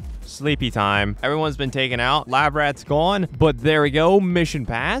 Sleepy time. Everyone's been taken out. Lab rat's gone, but there we go. Mission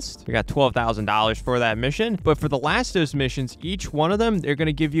passed. We got $12,000 for that mission. But for the last dose missions, each one of them, they're going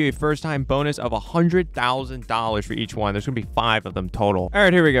to give you a first time bonus of $100,000 for each one. There's going to be 5 of them total. All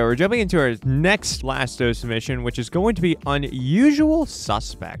right, here we go. We're jumping into our next last dose mission, which is going to be Unusual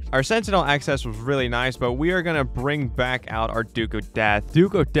Suspect. Our Sentinel XS was really nice, but we are going to bring back out our Duke of Death.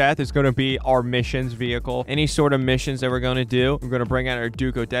 Duke of Death is going to be our missions vehicle. Any sort of missions that we're going to do, we're going to bring out our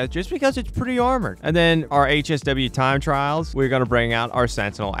Duke of Death just because it's pretty armored. And then our HSW time trials, we're going to bring out our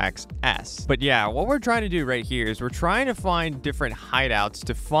Sentinel XS. But yeah, what we're trying to do right here is we're trying to find different hideouts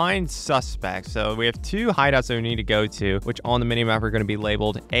to find suspects. So we have 2 hideouts that we need to go to, which on the minimap are going to be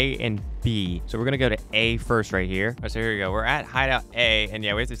labeled A and B. So we're going to go to A first right here. All right, so here we go. We're at hideout A, and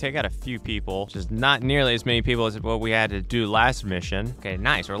yeah, we have to take out a few people, which is not nearly as many people as what we had to do last mission. Okay,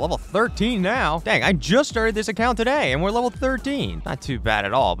 nice. We're level 13 now. Dang, I just started this account today, and we're level 13. Not too bad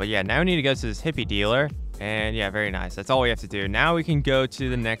at all. But yeah, now we need to go to this hippie dealer. And yeah, very nice. That's all we have to do. Now we can go to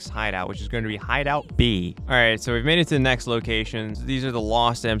the next hideout, which is going to be hideout B. All right, so we've made it to the next location. These are the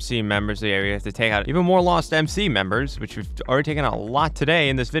lost MC members. So yeah, we have to take out even more lost MC members, which we've already taken out a lot today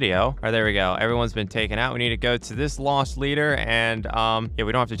in this video. All right, there we go. Everyone's been taken out. We need to go to this lost leader, and yeah,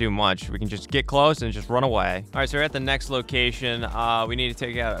 we don't have to do much. We can just get close and just run away. All right, so we're at the next location. We need to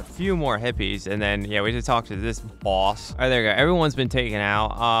take out a few more hippies, and then yeah, we have to talk to this boss. All right, there we go. Everyone's been taken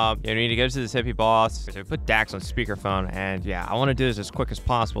out. Yeah, we need to go to this hippie boss. So put Dax on speakerphone, and yeah, I want to do this as quick as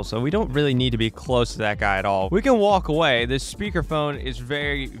possible, so we don't really need to be close to that guy at all. We can walk away. This speakerphone is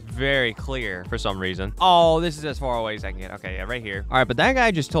very, very clear for some reason. Oh, this is as far away as I can get. Okay, yeah, right here. All right, but that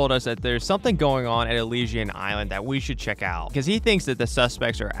guy just told us that there's something going on at Elysian Island that we should check out, because he thinks that the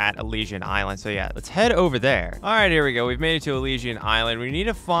suspects are at Elysian Island. So yeah, let's head over there. All right, here we go. We've made it to Elysian Island. We need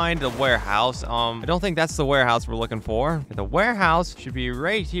to find the warehouse. I don't think that's the warehouse we're looking for. The warehouse should be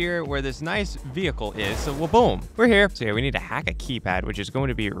right here where this nice vehicle is. So, well, boom, we're here. So yeah, we need to hack a keypad, which is going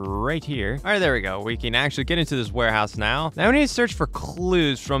to be right here. All right, there we go. We can actually get into this warehouse now. Now we need to search for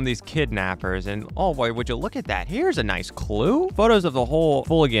clues from these kidnappers. And oh boy, would you look at that? Here's a nice clue. Photos of the whole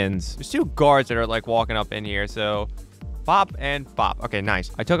hooligans. There's two guards that are like walking up in here. So pop and pop. Okay,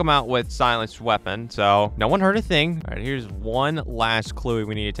 nice. I took him out with silenced weapon, so no one heard a thing. All right, here's one last clue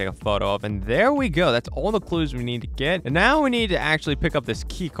we need to take a photo of, and there we go. That's all the clues we need to get. And now we need to actually pick up this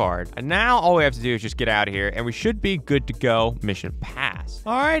key card. And now all we have to do is just get out of here, and we should be good to go. Mission pass.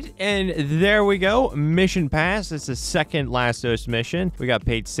 All right, and there we go. Mission pass. It's the second last dose mission. We got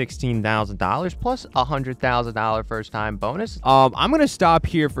paid $16,000 plus a $100,000 first time bonus. I'm gonna stop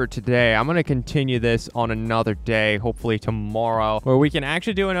here for today. I'm gonna continue this on another day, hopefully tomorrow, where we can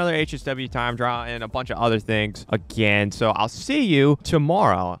actually do another HSW time trial and a bunch of other things again. So I'll see you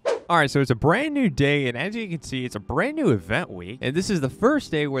tomorrow. All right, so it's a brand new day, and as you can see, it's a brand new event week, and this is the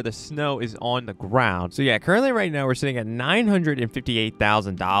first day where the snow is on the ground. So yeah, currently right now we're sitting at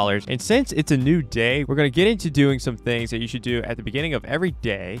 $958,000, and since it's a new day, we're going to get into doing some things that you should do at the beginning of every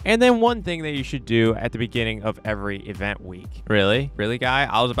day, and then one thing that you should do at the beginning of every event week. Really? Really, guy?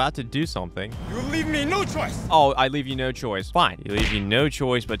 I was about to do something. You leave me no choice. Oh, I leave you no choice. Fine. You leave you no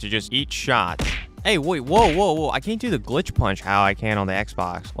choice but to just eat shots. Hey, wait, whoa. I can't do the glitch punch how I can on the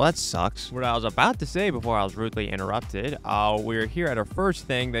Xbox. Well, that sucks. What I was about to say before I was rudely interrupted, we're here at our first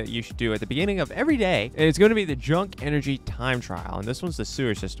thing that you should do at the beginning of every day. And it's going to be the junk energy time trial. And this one's the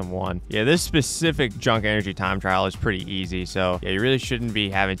sewer system one. Yeah, this specific junk energy time trial is pretty easy. So yeah, you really shouldn't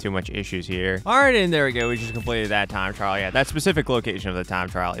be having too much issues here. All right, and there we go. We just completed that time trial. Yeah, that specific location of the time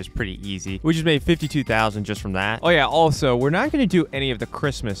trial is pretty easy. We just made $52,000 just from that. Oh yeah, also, we're not going to do any of the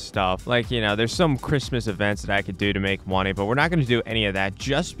Christmas stuff. Like, you know, there's some Christmas events that I could do to make money, but we're not going to do any of that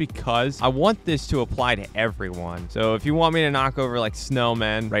just because I want this to apply to everyone. So if you want me to knock over like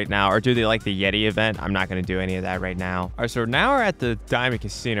snowmen right now, or do the Yeti event, I'm not going to do any of that right now. All right, so now we're at the Diamond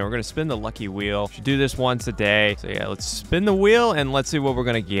Casino. We're going to spin the lucky wheel. Should do this once a day. So yeah, let's spin the wheel and let's see what we're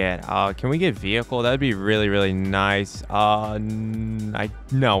going to get. Can we get vehicle? That would be really, really nice.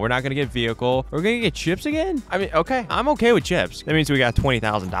 No, we're not going to get vehicle. We're going to get chips again? I mean, okay, I'm okay with chips. That means we got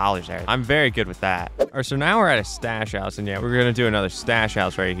 $20,000 there. I'm very good with that. All right, so now we're at a stash house, and yeah, we're gonna do another stash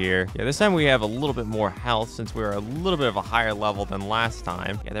house right here. Yeah, this time we have a little bit more health since we were a little bit of a higher level than last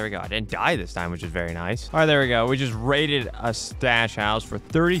time. Yeah, there we go. I didn't die this time, which is very nice. All right, there we go. We just raided a stash house for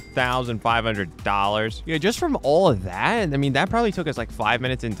 $30,500. Yeah, just from all of that, I mean, that probably took us like 5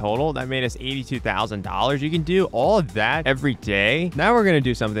 minutes in total. That made us $82,000. You can do all of that every day. Now we're gonna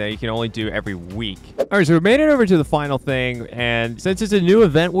do something that you can only do every week. All right, so we made it over to the final thing, and since it's a new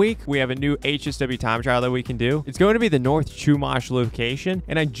event week, we have a new HSW time trial that we can do. It's going to be the North Chumash location,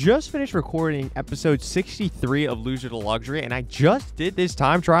 and I just finished recording episode 63 of Loser to Luxury, and I just did this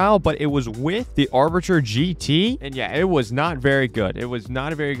time trial, but it was with the Arbiter GT, and yeah, it was not very good. It was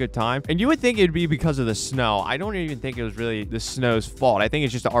not a very good time, and you would think it'd be because of the snow. I don't even think it was really the snow's fault. I think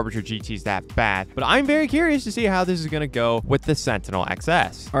it's just the Arbiter GT's that bad, but I'm very curious to see how this is going to go with the Sentinel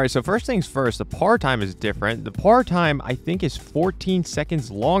XS. All right, so first things first, the par time is different. The par time, I think, is 14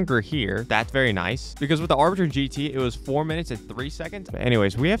 seconds longer here. That's very nice, because with the Arbiter GT, it was 4 minutes and 3 seconds. But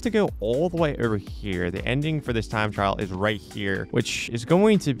anyways, we have to go all the way over here. The ending for this time trial is right here, which is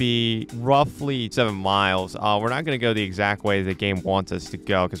going to be roughly 7 miles. We're not going to go the exact way the game wants us to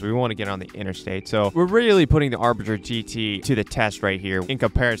go because we want to get on the interstate. So we're really putting the Arbiter GT to the test right here in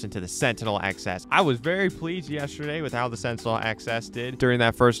comparison to the Sentinel XS. I was very pleased yesterday with how the Sentinel XS did during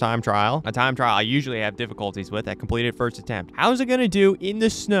that first time trial. A time trial I usually have difficulties with. I completed first attempt. How's it going to do in the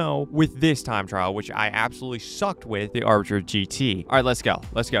snow with this time trial, which I absolutely sucked with the Arbiter GT? All right, let's go.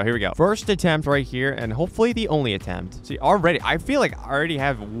 Let's go. Here we go. First attempt right here, and hopefully the only attempt. See, already, I feel like I already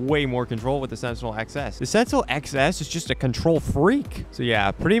have way more control with the Sentinel XS. The Sentinel XS is just a control freak. So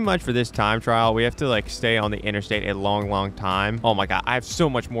yeah, pretty much for this time trial, we have to like stay on the interstate a long time. Oh my God, I have so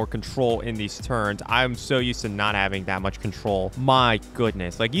much more control in these turns. I'm so used to not having that much control. My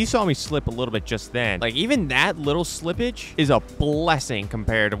goodness. Like, you saw me slip a little bit just then. Like, even that little slippage is a blessing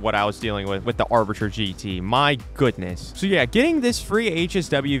compared to what I was dealing with with the Arbiter GT. My goodness. So yeah, getting this free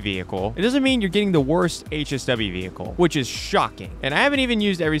HSW vehicle, it doesn't mean you're getting the worst HSW vehicle, which is shocking. And I haven't even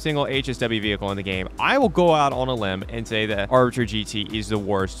used every single HSW vehicle in the game. I will go out on a limb and say that Arbiter GT is the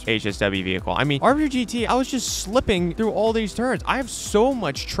worst HSW vehicle. I mean, Arbiter GT, I was just slipping through all these turns. I have so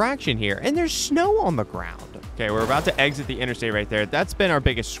much traction here, and there's snow on the ground. Okay, we're about to exit the interstate right there. That's been our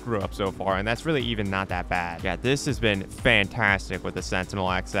biggest screw up so far, and that's really even not that bad. Yeah, this has been fantastic with the Sentinel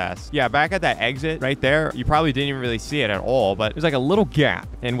XS. Yeah, back at that exit right there, you probably didn't even really see it at all, but there's like a little gap.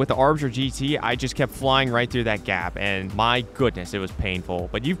 And with the Arbiter GT, I just kept flying right through that gap, and my goodness, it was painful.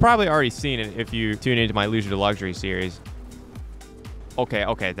 But you've probably already seen it if you tune into my Loser to Luxury series.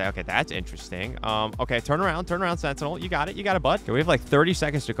 Okay, that's interesting. Okay, turn around, Sentinel. You got it, bud. Okay, we have like 30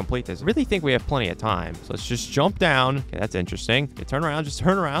 seconds to complete this. I really think we have plenty of time. So let's just jump down. Okay, that's interesting. Okay, turn around, just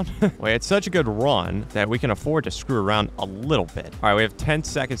turn around. Wait, it's such a good run that we can afford to screw around a little bit. All right, we have 10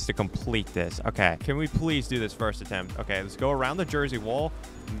 seconds to complete this. Okay, can we please do this first attempt? Okay, let's go around the Jersey wall.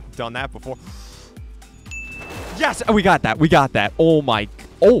 Done that before. Yes, we got that. Oh my.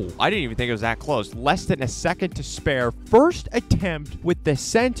 Oh, I didn't even think it was that close. Less than a second to spare. First attempt with the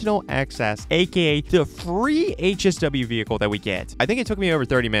Sentinel XS, aka the free HSW vehicle that we get. I think it took me over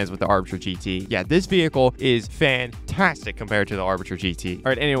 30 minutes with the Arbiter GT. Yeah, this vehicle is fantastic compared to the Arbiter GT. All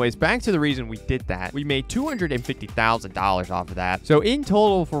right, anyways, back to the reason we did that. We made $250,000 off of that. So in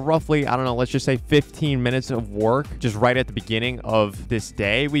total for roughly, I don't know, let's just say 15 minutes of work, just right at the beginning of this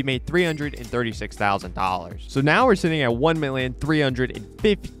day, we made $336,000. So now we're sitting at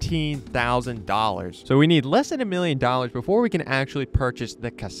 $1,315,000. So we need less than $1 million before we can actually purchase the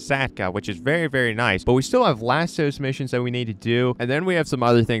Kasatka, which is very, very nice. But we still have Lastos missions that we need to do. And then we have some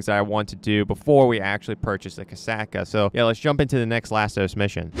other things that I want to do before we actually purchase the Kasatka. So yeah, let's jump into the next Lastos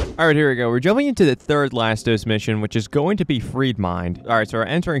mission. All right, here we go. We're jumping into the third Lastos mission, which is going to be Freedmind. All right, so we're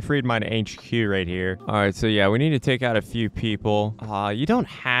entering Freedmind HQ right here. All right, so yeah, we need to take out a few people. You don't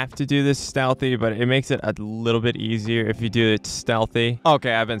have to do this stealthy, but it makes it a little bit easier if you do it stealthy.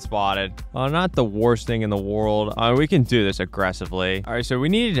 Okay, I've been spotted. Not the worst thing in the world. We can do this aggressively. All right, so we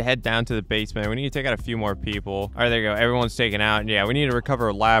needed to head down to the basement. We need to take out a few more people. All right, there you go. Everyone's taken out. Yeah, we need to recover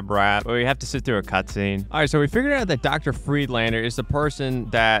a lab rat, but we have to sit through a cutscene. All right, so we figured out that Dr. Friedlander is the person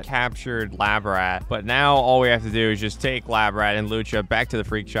that captured lab rat, but now all we have to do is just take lab rat and Lucha back to the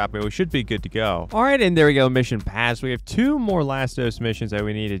freak shop, and we should be good to go. All right, and there we go. Mission passed. We have 2 more Lastos missions that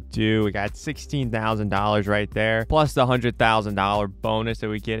we need to do. We got $16,000 right there, plus the $100,000 bonus that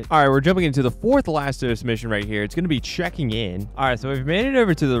we get. All right, we're jumping into the 4th Lastos mission right here. It's going to be checking in. All right, so we've made it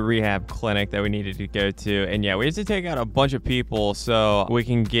over to the rehab clinic that we needed to go to. And yeah, we have to take out a bunch of people so we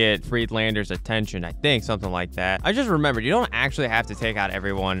can get Friedlander's attention. I think something like that. I just remembered, you don't actually have to take out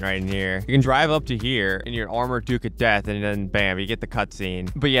everyone right in here. You can drive up to here in your armored Duke of Death and then bam, you get the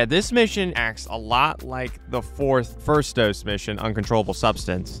cutscene. But yeah, this mission acts a lot like the first dose mission, Uncontrollable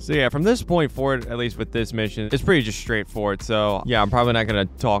Substance. So yeah, from this point forward, at least with this mission, it's pretty just straightforward. So yeah, I'm probably not going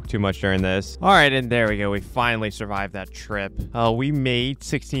to talk too much during this. All right, and there we go. We finally survived that trip. We made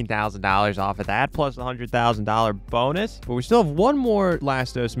 $16,000 off of that, plus the $100,000 bonus. But we still have one more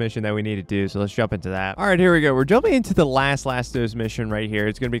Lastos mission that we need to do, so let's jump into that. All right, here we go. We're jumping into the last Lastos mission right here.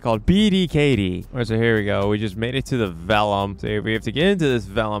 It's going to be called BDKD. All right, so here we go. We just made it to the Vellum. So we have to get into this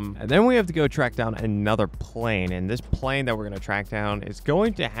Vellum, and then we have to go track down another plane. And this plane that we're going to track down is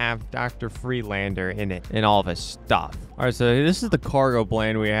going to have Dr. Freelander in it and all of his stuff. All right, so this is the cargo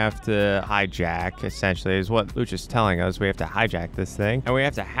plane we have to hijack, essentially, is what Lucha's telling us. We have to hijack this thing, and we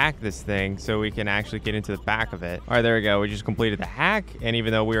have to hack this thing so we can actually get into the back of it. All right, there we go. We just completed the hack, and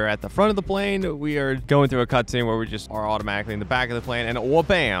even though we were at the front of the plane, we are going through a cutscene where we just are automatically in the back of the plane, and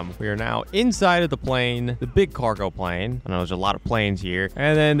wha-bam! We are now inside of the plane, the big cargo plane. I know there's a lot of planes here.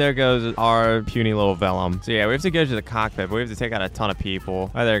 And then there goes our puny little Vellum. So yeah, we have to go to the cockpit, but we have to take out a ton of people.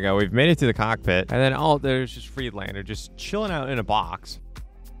 All right, there we go. We've made it to the cockpit, and then there's just Friedlander just chilling out in a box.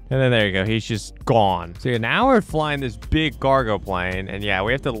 And then there you go. He's just gone. So yeah, now we're flying this big cargo plane. And yeah,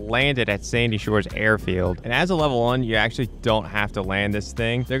 we have to land it at Sandy Shores Airfield. And as a level 1, you actually don't have to land this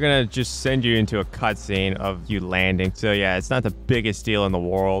thing. They're going to just send you into a cutscene of you landing. So yeah, it's not the biggest deal in the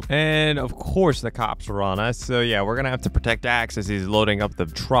world. And of course, the cops are on us. So yeah, we're going to have to protect Dax as he's loading up the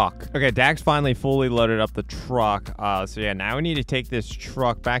truck. Okay, Dax finally fully loaded up the truck. So yeah, now we need to take this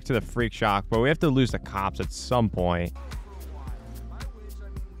truck back to the freak shop. But we have to lose the cops at some point.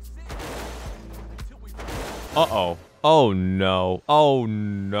 Uh-oh. Oh, no. Oh,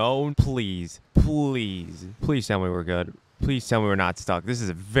 no. Please. Please. Please tell me we're good. Please tell me we're not stuck. This is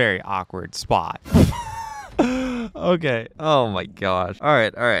a very awkward spot. Okay. Oh my gosh. All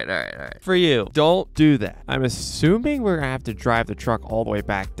right. For you, don't do that. I'm assuming we're gonna have to drive the truck all the way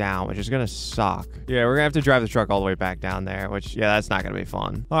back down, which is gonna suck. Yeah, we're gonna have to drive the truck all the way back down there, which, yeah, that's not gonna be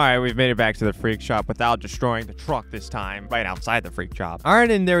fun. All right, we've made it back to the freak shop without destroying the truck this time, right outside the freak shop. All right,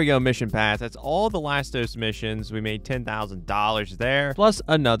 and there we go, mission pass. That's all the last dose missions. We made $10,000 there, plus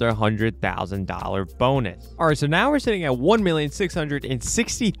another $100,000 bonus. All right, so now we're sitting at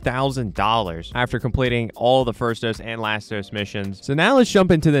 $1,660,000 after completing all the first dose and last dose missions. So now let's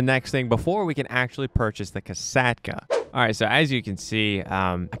jump into the next thing before we can actually purchase the Kasatka. All right, so as you can see,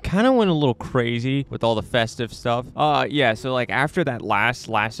 I kind of went a little crazy with all the festive stuff. Yeah, so like after that last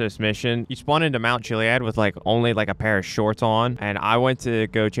dose mission, you spawn into Mount Chiliad with like only like a pair of shorts on, and I went to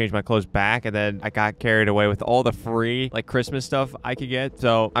go change my clothes back, and then I got carried away with all the free like Christmas stuff I could get,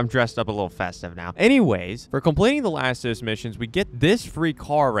 so I'm dressed up a little festive now. Anyways, for completing the last dose missions, we get this free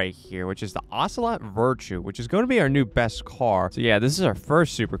car right here, which is the Ocelot Virtue, which is going to be our new best car. So yeah, this is our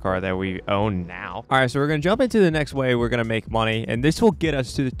first supercar that we own now. All right, so we're going to jump into the next way we're going to make money, and this will get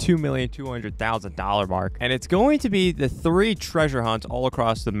us to the $2,200,000 mark, and it's going to be the 3 treasure hunts all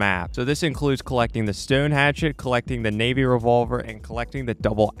across the map. So this includes collecting the stone hatchet, collecting the navy revolver, and collecting the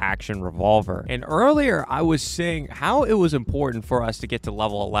double action revolver. And earlier I was saying how it was important for us to get to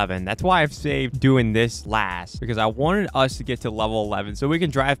level 11. That's why I've saved doing this last, because I wanted us to get to level 11 so we can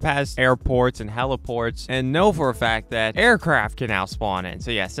drive past airports and heliports and know for a fact that aircraft can now spawn in.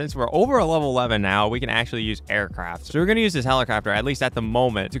 So yeah, since we're over a level 11 now, we can actually use aircraft. So we're going to use this helicopter, at least at the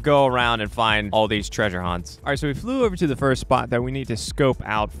moment, to go around and find all these treasure hunts. All right, so we flew over to the first spot that we need to scope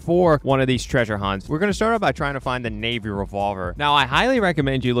out for one of these treasure hunts. We're going to start out by trying to find the navy revolver. Now, I highly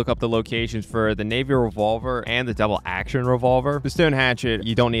recommend you look up the locations for the navy revolver and the double action revolver. The stone hatchet,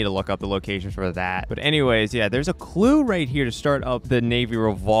 you don't need to look up the locations for that. But anyways, yeah, there's a clue right here to start up the navy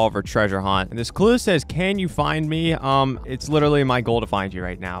revolver treasure hunt. And this clue says, "Can you find me?" It's literally my goal to find you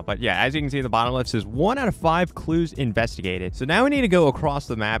right now. But yeah, as you can see in the bottom left, says 1 out of 5 clues investigated. So now we need to go across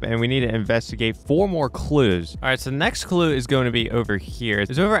the map and we need to investigate 4 more clues. All right, so the next clue is going to be over here.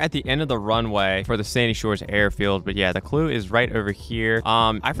 It's over at the end of the runway for the Sandy Shores airfield. But yeah, the clue is right over here.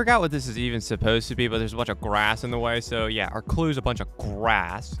 I forgot what this is even supposed to be, but there's a bunch of grass in the way. So yeah, our clue is a bunch of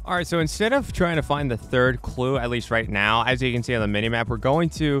grass. All right, so instead of trying to find the 3rd clue, at least right now, as you can see on the mini map, we're going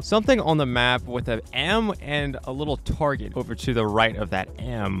to something on the map with an M and a little target over to the right of that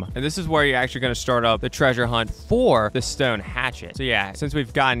M. And this is where you're actually going to start up the treasure hunt for the stone hatchet. So yeah, since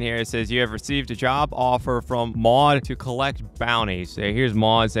we've gotten here, it says you have received a job offer from Maud to collect bounties. So here's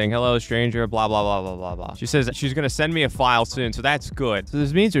Maud saying, "Hello, stranger, blah, blah, blah, blah, blah, blah." She says that she's going to send me a file soon, so that's good. So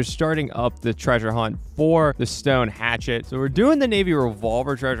this means we're starting up the treasure hunt for the stone hatchet. So we're doing the navy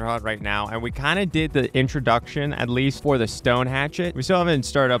revolver treasure hunt right now, and we kind of did the introduction, at least for the stone hatchet. We still haven't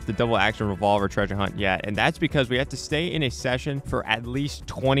started up the double action revolver treasure hunt yet, and that's because we have to stay in a session for at least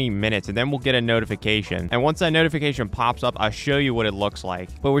 20 minutes, and then we'll get a notification. And once that notification pops up, I'll show you what it looks like.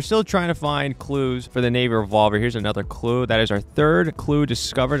 But we're still trying to find clues for the navy revolver. Here's another clue. That is our 3rd clue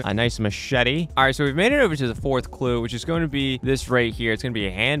discovered. A nice machete. All right, so we've made it over to the 4th clue, which is going to be this right here. It's going to be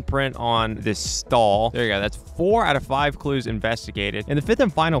a handprint on this stall. There you go. That's 4 out of 5 clues investigated. And the 5th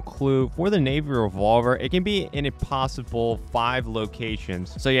and final clue for the navy revolver, it can be in a possible 5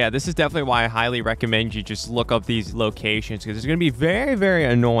 locations. So yeah, this is definitely why I highly recommend you just look up these locations, because it's going to be very, very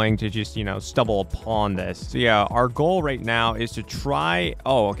annoying to just, you know, stumble upon this. So yeah, our goal right now is to try...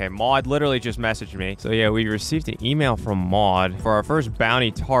 Oh, okay. Maud literally just messaged me. So yeah, we received an email from Maud for our first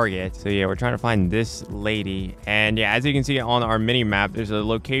bounty target. So yeah, we're trying to find this lady. And yeah, as you can see on our mini map, there's a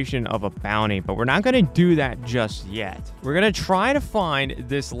location of a bounty, but we're not going to do that just yet. We're going to try to find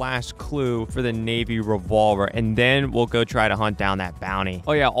this last clue for the navy revolver, and then we'll go try to hunt down that bounty.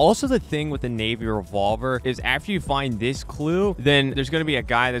 Oh yeah, also the thing with the navy revolver is after you find this clue, then there's going to be a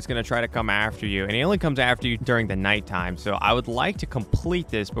guy that's going to try to come after you, and he only comes after you during the nighttime. So I would like to complete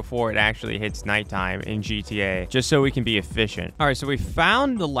this before it actually hits nighttime in GTA, just so we can be efficient. All right, so we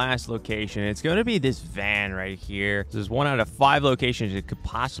found the last location. It's going to be this van right here. This is 1 out of 5 locations it could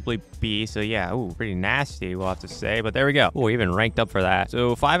possibly be. So yeah, ooh, pretty nasty, we'll have to say, but there we go. Oh, even ranked up for that.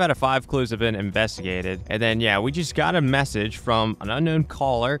 So 5 out of 5 clues have been investigated. And then yeah, we just got a message from an unknown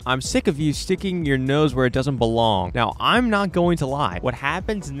caller. "I'm sick of you sticking your nose where it doesn't belong." Now, I'm not going to lie. What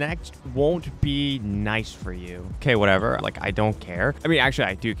happens next won't be nice for you. Okay, whatever. Like, I don't care. I mean, actually,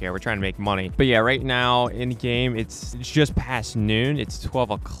 I do care. We're trying to make money. But yeah, right now in the game, it's just past noon. It's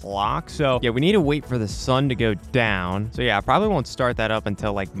 12 o'clock. So yeah, we need to wait for the sun to go down. So yeah, I probably won't start that up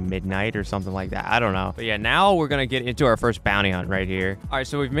until like midnight or something like that. I don't know. But yeah, now we're gonna get into our first bounty hunt right here. All right,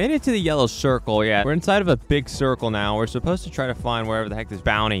 so we've made it to the yellow circle. Yeah, we're inside of a big circle now. We're supposed to try to find wherever the heck this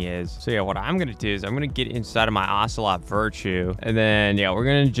bounty is. So yeah, what I'm gonna do is I'm gonna get inside of my ocelot virtue, and then yeah, we're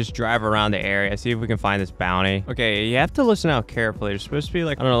gonna just drive around the area, see if we can find this bounty. Okay, you have to listen out carefully. There's supposed to be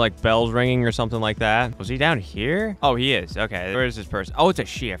like, I don't know, like bells ringing or something like that. Was he down here? Oh, he is. Okay, where is this person? Oh, it's a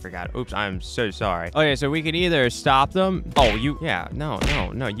she. I forgot. Oops, I'm so sorry. Okay, so we can either stop them. Oh, yeah, no,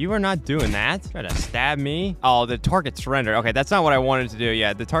 you are not doing that. Try to stab me. Oh, the target surrender. Okay, that's not what I wanted to do.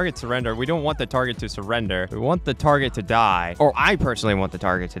 Yeah, the target surrender. We don't want the target to surrender. We want the target to die. Or I personally want the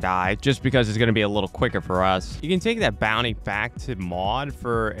target to die, just because it's going to be a little quicker for us. You can take that bounty back to Maud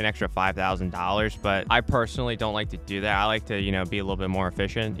for an extra $5,000, but I personally don't like to do that. I like to, you know, be a little bit more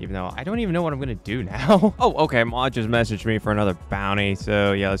efficient, even though I don't even know what I'm going to do now. Oh, okay, Maud just messaged me for another bounty.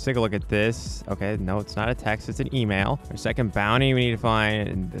 So yeah, let's take a look at this. Okay, no, it's not a text, it's an email. Our second bounty, we need to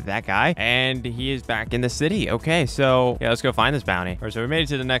find that guy, and he is back in the city. Okay, so yeah, let's go find this bounty. All right, so we made it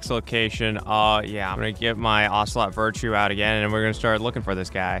to the next location. Yeah, I'm gonna get my ocelot virtue out again, and we're gonna start looking for this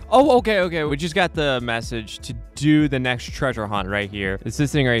guy. Oh, okay, we just got the message to do the next treasure hunt right here. It's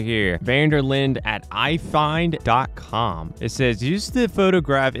this thing right here, Vanderlind at ifind.com. It says use the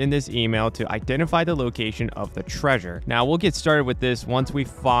photograph in this email to identify the location of the treasure. Now we'll get started with this once we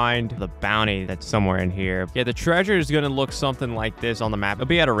find the bounty that's somewhere in here. Yeah, the treasure is gonna look something like this on the map. It'll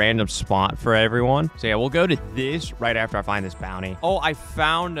be at a random spot for everyone. So yeah, we'll go to this right after I find this bounty. Oh, I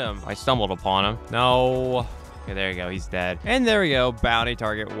found him. I stumbled upon him. No. Okay, there you go. He's dead. And there we go. Bounty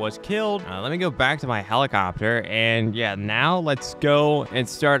target was killed. Let me go back to my helicopter. And yeah, now let's go and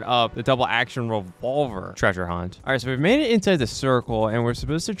start up the double action revolver treasure hunt. All right, so we've made it inside the circle, and we're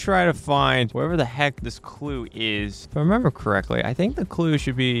supposed to try to find wherever the heck this clue is. If I remember correctly, I think the clue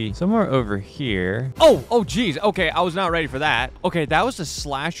should be somewhere over here. Oh, geez. Okay, I was not ready for that. Okay, that was the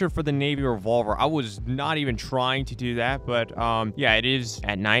slasher for the Navy revolver. I was not even trying to do that, but yeah, it is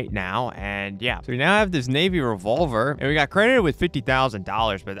at night now. And yeah, so we now have this Navy revolver, and we got credited with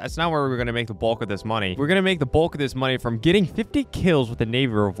 $50,000, but that's not where we're going to make the bulk of this money. We're going to make the bulk of this money from getting 50 kills with the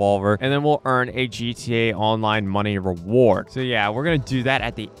Navy revolver, and then we'll earn a GTA Online money reward. So yeah, we're going to do that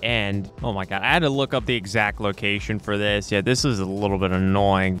at the end. Oh my god, I had to look up the exact location for this. Yeah, this is a little bit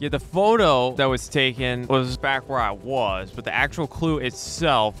annoying. Yeah, the photo that was taken was back where I was, but the actual clue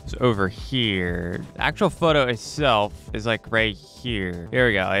itself is over here. The actual photo itself is like right here. Here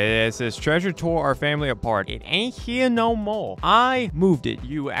we go. It says treasure tore our family apart. It ain't here no more. I moved it.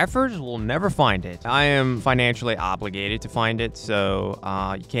 You efforts will never find it. I am financially obligated to find it, so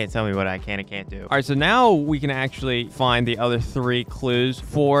you can't tell me what I can and can't do. All right, so now we can actually find the other 3 clues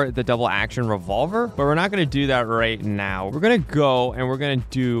for the double action revolver, but we're not going to do that right now. We're going to go and we're going to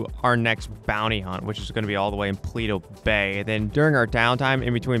do our next bounty hunt, which is going to be all the way in Paleto Bay. And then during our downtime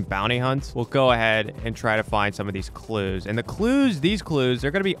in between bounty hunts, we'll go ahead and try to find some of these clues. And the clues, these clues,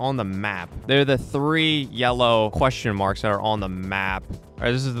 they're going to be on the map. They're the 3 yellow question marks that are on the map. All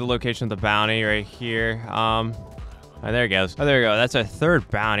right, this is the location of the bounty right here. Oh, there it goes. Oh, there we go. That's our 3rd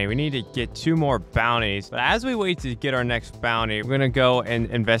bounty. We need to get 2 more bounties. But as we wait to get our next bounty, we're going to go and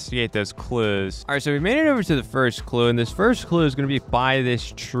investigate those clues. All right, so we made it over to the first clue, and this first clue is going to be by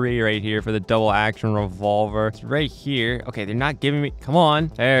this tree right here for the double action revolver. It's right here. Okay, they're not giving me... Come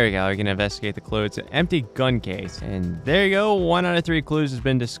on. There we go. We can investigate the clue. It's an empty gun case. And there you go. 1 out of 3 clues has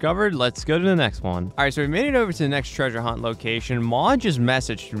been discovered. Let's go to the next one. All right, so we made it over to the next treasure hunt location. Maud just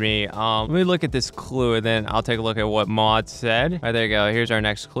messaged me. Let me look at this clue, and then I'll take a look at what Maud said. All right, there you go. Here's our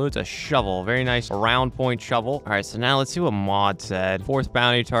next clue. It's a shovel. Very nice round point shovel. All right, so now let's see what Maud said. 4th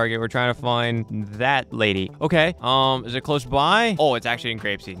bounty target. We're trying to find that lady. Okay. Is it close by? Oh, it's actually in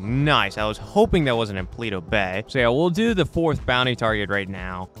Grapeseed. Nice. I was hoping that wasn't in Paleto Bay. So yeah, we'll do the 4th bounty target right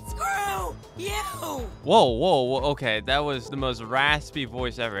now. Screw you! Whoa. Okay, that was the most raspy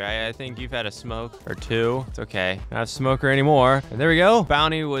voice ever. I think you've had a smoke or 2. It's okay. Not a smoker anymore. And there we go.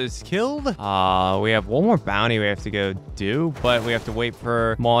 Bounty was killed. We have 1 more bounty we have to go do, but we have to wait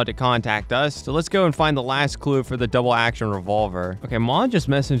for Maud to contact us. So let's go and find the last clue for the double action revolver. Okay, Maud just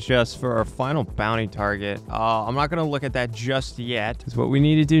messaged us for our final bounty target. I'm not going to look at that just yet, because what we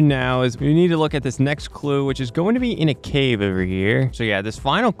need to do now is we need to look at this next clue, which is going to be in a cave over here. So yeah, this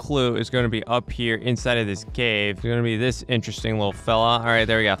final clue is going to be be up here inside of this cave. It's gonna be this interesting little fella. All right,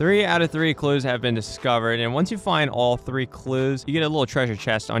 there we go. 3 out of 3 clues have been discovered, and once you find all 3 clues, you get a little treasure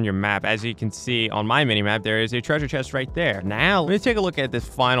chest on your map. As you can see on my mini map, there is a treasure chest right there. Now, let me take a look at this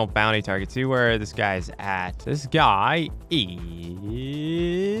final bounty target, see where this guy's at. This guy is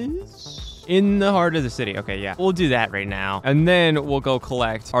in the heart of the city. Okay, yeah. We'll do that right now. And then we'll go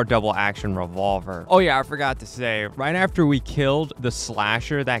collect our double action revolver. Oh, yeah, I forgot to say, right after we killed the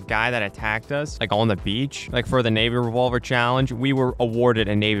slasher, that guy that attacked us, like on the beach, like for the Navy revolver challenge, we were awarded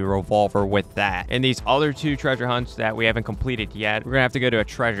a Navy revolver with that. And these other 2 treasure hunts that we haven't completed yet, we're gonna have to go to a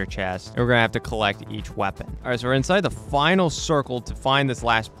treasure chest, and we're gonna have to collect each weapon. All right, so we're inside the final circle to find this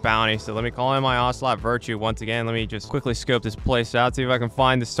last bounty. So let me call in my Ocelot Virtue once again. Let me just quickly scope this place out, see if I can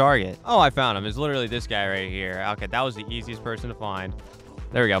find this target. Oh, I found him. It's literally this guy right here. Okay, that was the easiest person to find.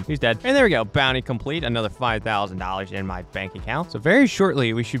 There we go. He's dead. And there we go. Bounty complete. Another $5,000 in my bank account. So very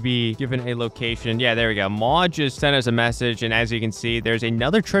shortly, we should be given a location. Yeah, there we go. Maud just sent us a message. And as you can see, there's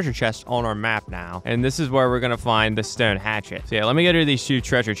another treasure chest on our map now. And this is where we're going to find the stone hatchet. So yeah, let me go to these 2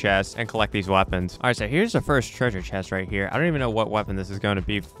 treasure chests and collect these weapons. All right, so here's the first treasure chest right here. I don't even know what weapon this is going to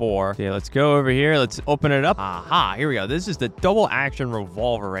be for. Okay, let's go over here. Let's open it up. Aha, here we go. This is the double action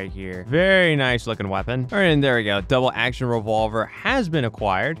revolver right here. Very nice looking weapon. All right, and there we go. Double action revolver has been acquired.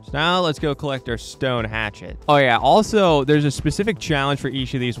 So now let's go collect our stone hatchet. Oh yeah, also there's a specific challenge for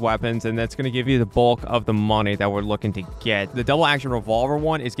each of these weapons, and that's going to give you the bulk of the money that we're looking to get. The double action revolver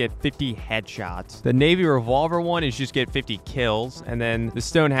one is get 50 headshots. The Navy revolver one is just get 50 kills. And then the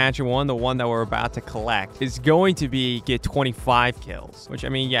stone hatchet one, the one that we're about to collect, is going to be get 25 kills. Which, I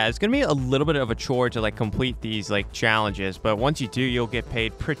mean, yeah, it's going to be a little bit of a chore to like complete these like challenges, but once you do, you'll get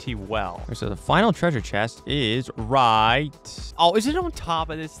paid pretty well. So the final treasure chest is right... Oh, is it on top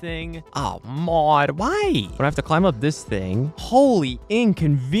of this thing? Oh, Maud, why? But I have to climb up this thing. Holy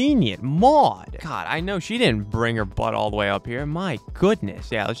inconvenient, Maud. God, I know she didn't bring her butt all the way up here. My goodness.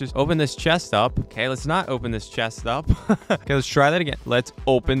 Yeah, let's just open this chest up. Okay, let's not open this chest up. Okay, let's try that again. Let's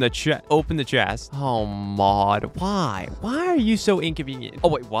open the chest. Open the chest. Oh, Maud, why? Why are you so inconvenient? Oh,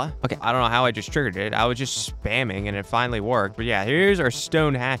 wait, what? Okay, I don't know how I just triggered it. I was just spamming and it finally worked. But yeah, here's our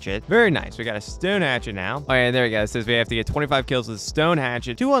stone hatchet. Very nice. We got a stone hatchet now. All right, there we go. It says we have to get 25 kills with stone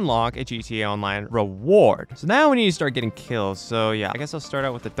hatchet to unlock a GTA Online reward. So now we need to start getting kills. So yeah, I guess I'll start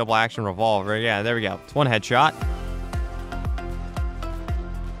out with the double action revolver. Yeah, there we go. It's 1 headshot.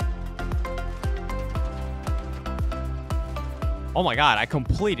 Oh my god, I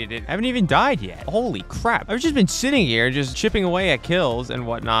completed it. I haven't even died yet. Holy crap. I've just been sitting here just chipping away at kills and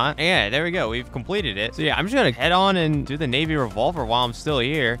whatnot. Yeah, there we go. We've completed it. So yeah, I'm just gonna head on and do the Navy revolver while I'm still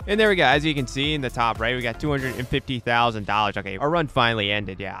here. And there we go. As you can see in the top right, we got $250,000. Okay, our run finally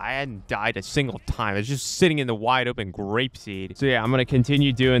ended. Yeah, I hadn't died a single time. I was just sitting in the wide open grapeseed. So yeah, I'm gonna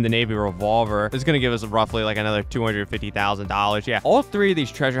continue doing the Navy revolver. It's gonna give us roughly like another $250,000. Yeah, all 3 of these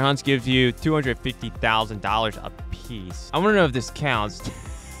treasure hunts gives you $250,000 a piece. I wanna know if this counts.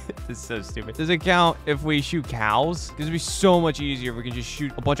 This is so stupid. Does it count if we shoot cows? Because it'd be so much easier if we can just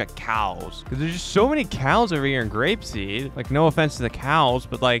shoot a bunch of cows. Because there's just so many cows over here in Grapeseed. Like, no offense to the cows,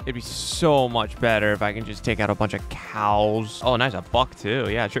 but like, it'd be so much better if I can just take out a bunch of cows. Oh, nice. A buck too.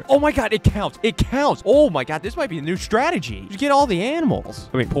 Yeah, sure. Oh my god, it counts. It counts. Oh my god, this might be a new strategy. Just get all the animals.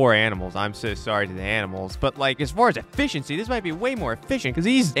 I mean, poor animals. I'm so sorry to the animals. But like, as far as efficiency, this might be way more efficient because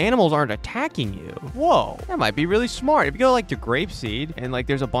these animals aren't attacking you. Whoa, that might be really smart. If you go like to Grapeseed and like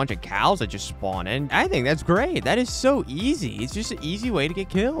there's a bunch of cows that just spawn in, I think that's great. That is so easy. It's just an easy way to get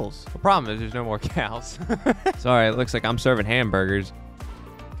kills. The problem is there's no more cows. Sorry, it looks like I'm serving hamburgers.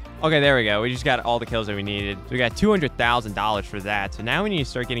 Okay, there we go. We just got all the kills that we needed. So we got $200,000 for that. So now we need to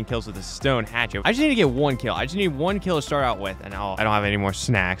start getting kills with the stone hatchet. I just need to get 1 kill. I just need 1 kill to start out with. And I don't have any more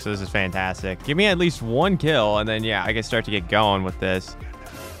snacks, so this is fantastic. Give me at least 1 kill, and then, yeah, I can start to get going with this.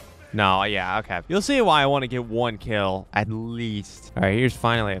 No, yeah, okay. You'll see why I want to get 1 kill, at least. All right, here's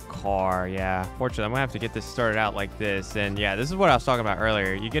finally a car, yeah. Fortunately, I'm going to have to get this started out like this. And, yeah, this is what I was talking about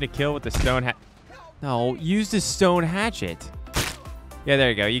earlier. You get a kill with the stone hatchet. No, use the stone hatchet. Yeah, there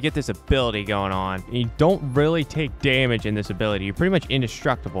you go. You get this ability going on. And you don't really take damage in this ability. You're pretty much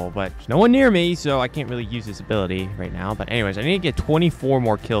indestructible, but there's no one near me, so I can't really use this ability right now. But anyways, I need to get 24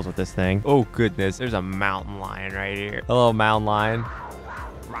 more kills with this thing. Oh, goodness. There's a mountain lion right here. Hello, mountain lion.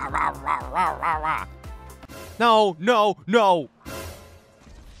 No, no, no.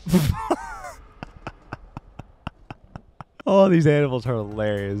 Oh, these animals are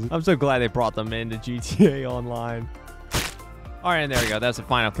hilarious. I'm so glad they brought them into GTA Online. All right, and there we go. That's the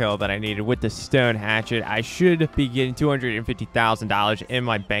final kill that I needed with the stone hatchet. I should be getting $250,000 in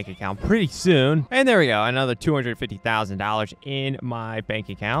my bank account pretty soon. And there we go, another $250,000 in my bank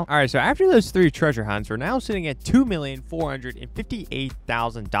account. All right, so after those 3 treasure hunts, we're now sitting at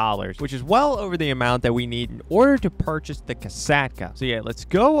 $2,458,000, which is well over the amount that we need in order to purchase the Kasatka. So yeah, let's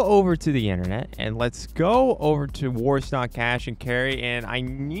go over to the internet and let's go over to Warstock Cash and Carry, and I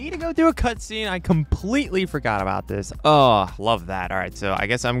need to go through a cutscene. I completely forgot about this. Oh, love that. All right, so I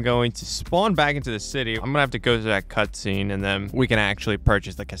guess I'm going to spawn back into the city. I'm gonna have to go to that cutscene, and then we can actually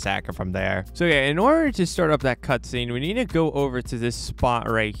purchase the Kasatka from there. So yeah, in order to start up that cutscene, we need to go over to this spot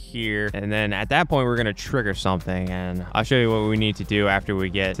right here, and then at that point, we're gonna trigger something, and I'll show you what we need to do after we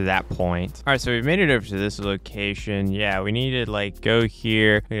get to that point. All right, so we've made it over to this location. Yeah, we need to like go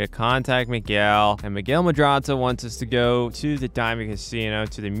here. We need to contact Miguel, and Miguel Madraza wants us to go to the Diamond Casino,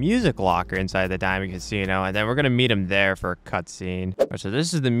 to the music locker inside the Diamond Casino, and then we're gonna meet him there for a cutscene. All right, so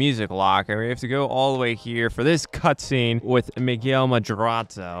this is the music locker. We have to go all the way here for this cutscene with Miguel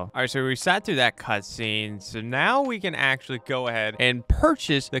Madrazo. All right, so we sat through that cutscene, so now we can actually go ahead and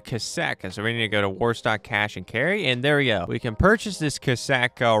purchase the Kasatka. So we need to go to Warstock Cash and Carry, and there we go. We can purchase this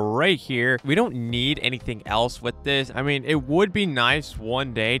Kasatka right here. We don't need anything else with this. I mean, it would be nice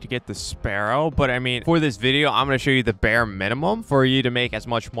one day to get the Sparrow, but I mean, for this video, I'm going to show you the bare minimum for you to make as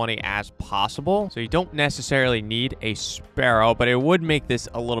much money as possible. So you don't necessarily need a Sparrow, but it would make this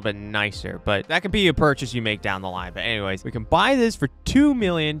a little bit nicer, but that could be a purchase you make down the line. But anyways, we can buy this for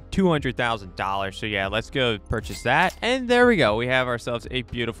 $2,200,000. So yeah, let's go purchase that. And there we go. We have ourselves a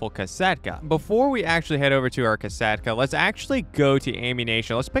beautiful Kasatka. Before we actually head over to our Kasatka, let's actually go to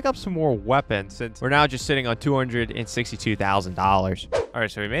ammunition. Let's pick up some more weapons since we're now just sitting on $262,000. All right,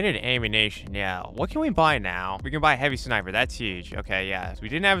 so we made it to ammunition. Yeah, what can we buy now? We can buy a heavy sniper. That's huge. Okay, yeah. So we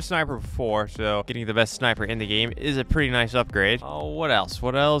didn't have a sniper before, so getting the best sniper in the game is a pretty nice upgrade. Oh, what else?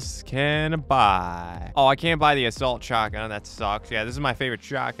 What else can I buy? Oh, I can't buy the assault shotgun. That sucks. Yeah, this is my favorite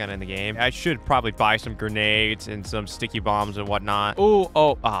shotgun in the game. I should probably buy some grenades and some sticky bombs and whatnot.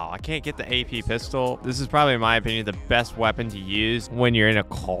 Oh, I can't get the AP pistol. This is probably, in my opinion, the best weapon to use when you're in a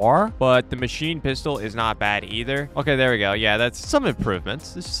car, but the machine pistol is not bad either. Okay, there we go. Yeah, that's some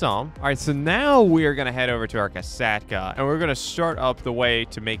improvements. This is some. All right, so now we are going to head over to our Kasatka, and we're going to start up the way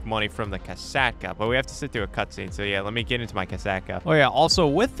to make money from the Kasatka, but we have to sit through a cutscene. So yeah, let me get into my Kasatka. Oh yeah, also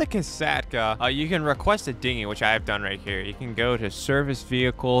with the Kasatka, you can request a dinghy, which I have done right here. You can go to service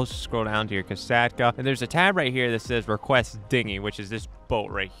vehicles, scroll down to your Kasatka, and there's a tab right here that says request dinghy, which is this boat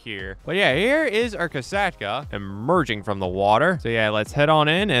right here. But yeah, here is our Kasatka emerging from the water. So yeah, let's head on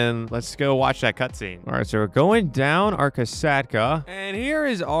in and let's go watch that cutscene. All right, so we're going down our Kasatka, and here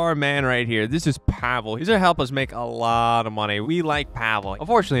is our man right here. This is Pavel. He's gonna help us make a lot of money. We like Pavel.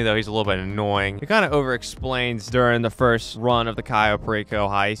 Unfortunately, though, he's a little bit annoying. He kind of over-explains during the first run of the Cayo Perico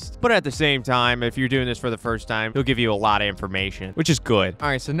heist, but at the same time, if you're doing this for the first time, he'll give you a lot of information, which is good. All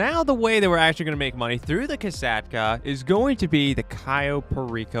right, so now the way that we're actually gonna make money through the Kasatka is going to be the Cayo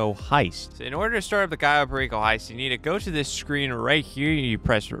Perico heist. So in order to start up the Cayo Perico heist, you need to go to this screen right here. You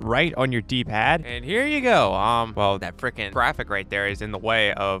press right on your D-pad, and here you go. Well, that freaking graphic right there is in the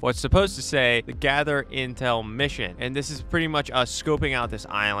way of what's supposed to say the gather intel mission, and this is pretty much us scoping out this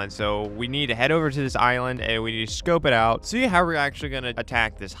island. So we need to head over to this island and we need to scope it out, see how we're actually going to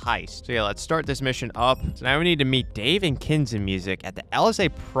attack this heist. So yeah, let's start this mission up. So now we need to meet Dave and Kinson Music at the LSA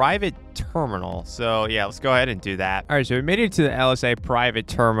private terminal. So yeah, let's go ahead and do that. All right, so we made it to the LSA private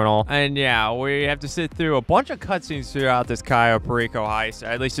terminal, and yeah, we have to sit through a bunch of cutscenes throughout this Cayo Perico heist,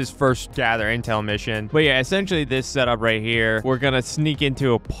 at least this first gather intel mission. But yeah, essentially this setup right here, we're gonna sneak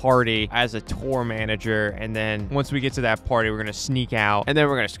into a party as a tour manager, and then once we get to that party, we're gonna sneak out, and then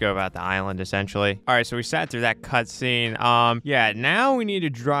we're gonna scope out the island essentially. All right, so we sat through that cutscene. Yeah, now we need to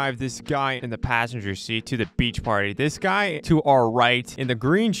drive this guy in the passenger seat to the beach party. This guy to our right in the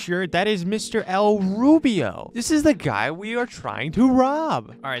green shirt, that is Mr. El Rubio. This is the guy we are trying to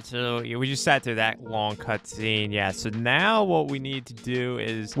rob. All right, so yeah, we just sat through that long cutscene. Yeah, so now what we need to do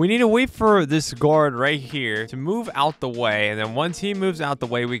is we need to wait for this guard right here to move out the way, and then once he moves out the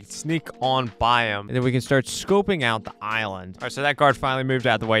way, we can sneak on by him, and then we can start scoping out the island. All right, so that guard finally moved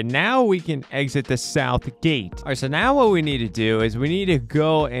out the way. Now we can exit the south gate. All right, so now what we need to do is we need to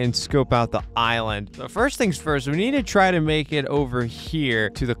go and scope out the island. So first things first, we need to try to make it over here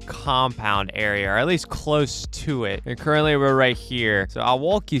to the compound area, or at least close to it. And currently we're right here. So I'll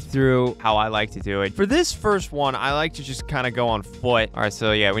walk you through how I like to do it. For this first one, I like to just kind of go on foot. All right,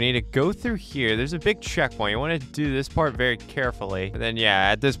 so yeah, we need to go through here. There's a big checkpoint. You want to do this part very carefully. And then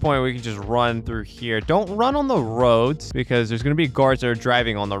yeah, at this point, we can just run through here. Don't run on the roads because there's going to be guards that are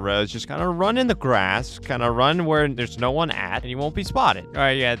driving on the roads. Just kind of run in the grass, kind of run where there's no one at, and you won't be spotted. All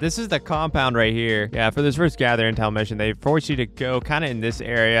right, yeah, this is the compound right here. Yeah, for this first gather intel mission, they force you to go kind of in this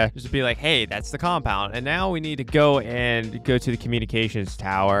area, just to be like, hey, that's the compound. And now we need to go to the communications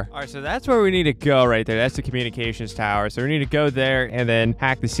tower. All right, so that's where we need to go right there. That's the communications tower. So we need to go there and then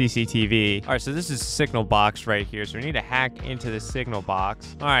hack the CCTV. All right, so this is signal box right here. So we need to hack into the signal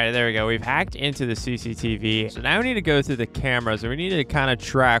box. All right, there we go. We've hacked into the CCTV. So now we need to go through the cameras and we need to kind of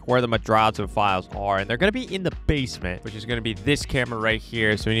track where the Madrazo files are. And they're going to be in the basement, which is going to be this camera right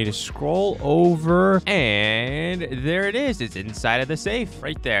here. So we need to scroll over and there it is. It's inside of the safe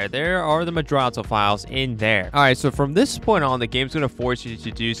right there. There are the Madrazo files in there. All right, so from this point on, the game's going to force you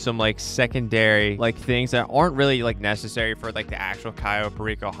to do some like secondary like things that aren't really like necessary for like the actual Cayo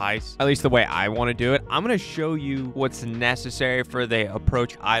Perico heist. At least the way I want to do it. I'm going to show you what's necessary for the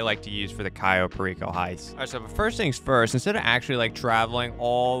approach I like to use for the Cayo Perico heist. All right, so first things first, instead of actually like traveling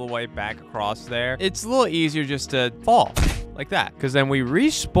all the way back across there, it's a little easier just to fall like that, because then we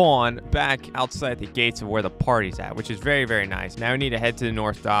respawn back outside the gates of where the party's at, which is very, very nice. Now we need to head to the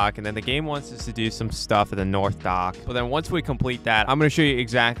north dock, and then the game wants us to do some stuff at the north dock. But then once we complete that, I'm going to show you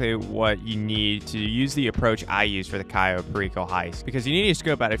exactly what you need to use the approach I use for the Cayo Perico heist, because you need to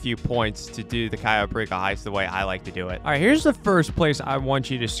scope out a few points to do the Cayo Perico heist the way I like to do it. All right, here's the first place I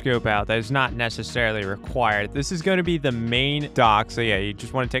want you to scope out that is not necessarily required. This is going to be the main dock. So yeah, you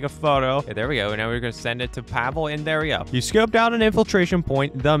just want to take a photo. Yeah, there we go. Now we're going to send it to Pavel, and there we go. You scoped out an infiltration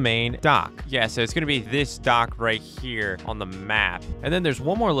point, the main dock. Yeah, so it's going to be this dock right here on the map. And then there's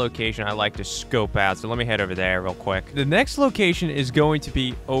one more location I like to scope out. So let me head over there real quick. The next location is going to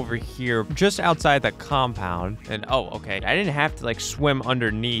be over here, just outside the compound. And oh, okay. I didn't have to like swim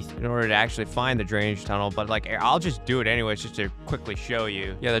underneath in order to actually find the drainage tunnel, but like I'll just do it anyways just to quickly show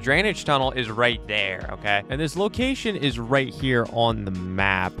you. Yeah, the drainage tunnel is right there, okay? And this location is right here on the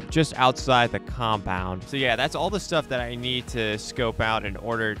map, just outside the compound. So yeah, that's all the stuff that I need to scope out in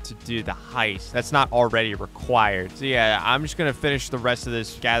order to do the heist. That's not already required. So yeah, I'm just gonna finish the rest of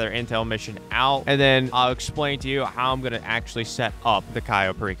this gather intel mission out, and then I'll explain to you how I'm gonna actually set up the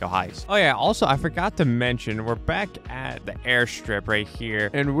Cayo Perico heist. Oh yeah, also I forgot to mention, we're back at the airstrip right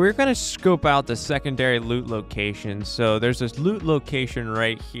here, and we're gonna scope out the secondary loot locations. So there's this loot location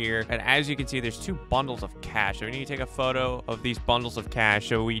right here, and as you can see, there's 2 bundles of cash. So we need to take a photo of these bundles of cash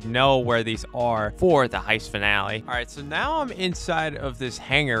so we know where these are for the heist finale. All right, so now I'm inside of this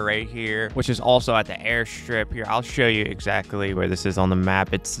hangar right here, which is also at the airstrip here. I'll show you exactly where this is on the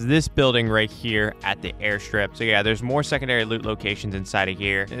map. It's this building right here at the airstrip. So yeah, there's more secondary loot locations inside of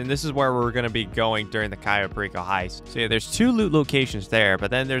here, and this is where we're going to be going during the Cayo Perico heist. So yeah, there's 2 loot locations there, but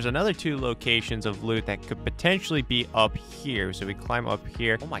then there's another 2 locations of loot that could potentially be up here. So we climb up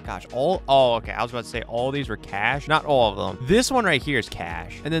here. Oh my gosh, oh okay, I was about to say all these were cash. Not all of them. This one right here is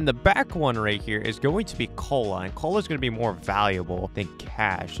cash, and then the back one right here is going to be cola, and cola is going to be more valuable than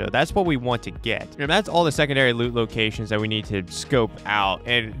cash. So that's what we want to get. And that's all the secondary loot locations that we need to scope out,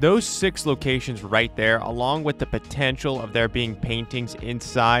 and those 6 locations right there, along with the potential of there being paintings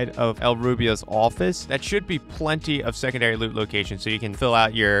inside of El Rubio's office, that should be plenty of secondary loot locations so you can fill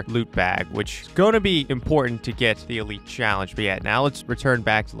out your loot bag, which is going to be important to get the elite challenge. But yeah, now let's return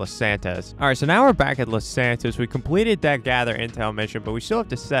back to Los Santos. All right, so now we're back at Los Santos. We completed that gather intel mission, but we still have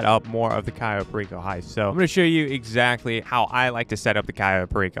to set up more of the Cayo Perico heist. So I'm going to show you exactly how I like to set up the Cayo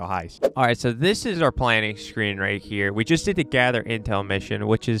Perico heist. All right, so this is our planning screen right here. We just did the gather intel mission,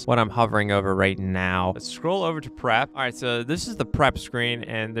 which is what I'm hovering over right now. Let's scroll over to prep. All right, so this is the prep screen,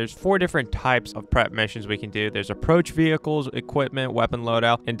 and there's 4 different types of prep missions we can do. There's approach vehicles, equipment, weapon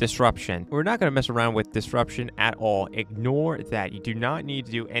loadout, and disruption. We're not going to mess around with disruption at all. Ignore that. You do not need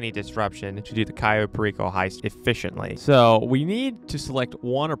to do any disruption to do the Cayo Perico heist efficiently. So we need to select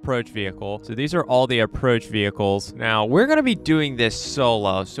 1 approach vehicle. So these are all the approach vehicles. Now we're going to be doing this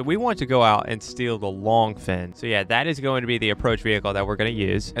solo, so we want to go out and steal the long fin. So yeah, that is going to be the approach vehicle that we're going to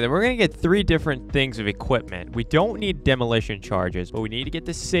use, and then we're going to get 3 different things of equipment. We don't need demolition charges, but we need to get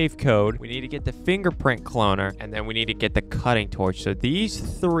the safe code, we need to get the fingerprint cloner, and then we need to get the cutting torch. So these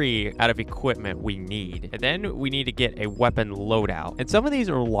 3 out of equipment we need, and then we need to get a weapon loadout. And some of these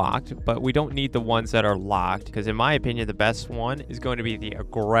are locked, but we don't need the ones that are locked, because in my opinion the best one is going to be the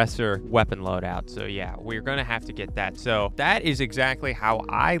aggressor weapon loadout. So yeah, we're going to have to get that. So that is exactly how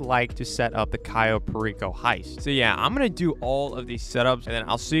I like to set up the Cayo Perico heist. So yeah, I'm gonna do all of these setups, and then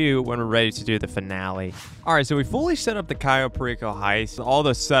I'll see you when we're ready to do the finale. All right, so we fully set up the Cayo Perico heist, all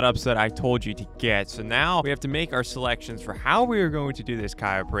the setups that I told you to get. So now we have to make our selections for how we are going to do this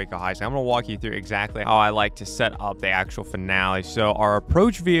Cayo Perico heist. I'm gonna walk you through exactly how I like to set up the actual finale. So our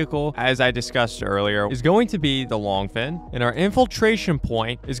approach vehicle, as I discussed earlier, is going to be the longfin, and our infiltration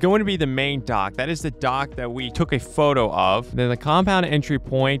point is going to be the main dock. That is the dock that we took a photo of. Then the compound entry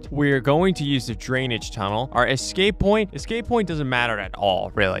point, we're going to use the drainage tunnel. Our escape point doesn't matter at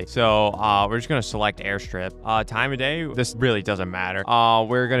all, really. So we're just gonna select airstrip. Time of day, this really doesn't matter.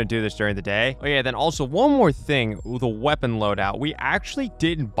 We're gonna do this during the day. Oh yeah, then also one more thing, the weapon loadout. We actually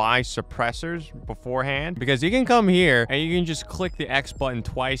didn't buy suppressors beforehand, because you can come here and you can just click the X button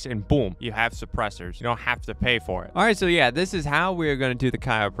twice and boom, you have suppressors. You don't have to pay for it. All right, so yeah, this is how we're gonna do the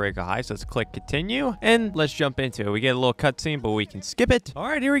Cayo Perico heist. Let's click continue and let's jump into it. We get a little cutscene, but we can skip it. All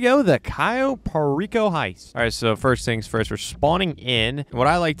right, here we go, the Cayo Perico heist. All right, so first things first, we're spawning in. What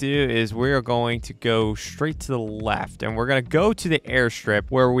I like to do is we're going to go straight to the left, and we're gonna go to the airstrip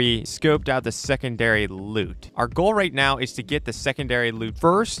where we scoped out the secondary loot. Our goal right now is to get the secondary loot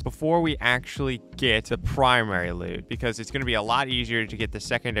first before we actually get the primary loot, because it's gonna be a lot easier to get the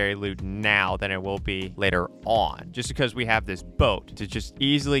secondary loot now than it will be later on, just because we have this boat to just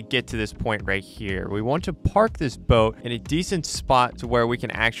easily get to this point right here. We want to park this boat in a decent spot to where we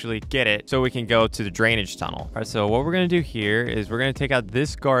can actually get it so we can go to the drainage tunnel. All right, so what we're gonna do here is we're gonna take out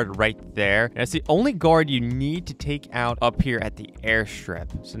this guard right there. That's the only guard you need to take out up here at the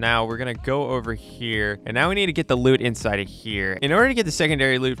airstrip. So now we're gonna go over here, and now we need to get the loot inside of here. In order to get the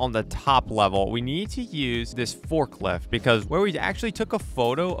secondary loot on the top level, we need to use this forklift, because where we actually took a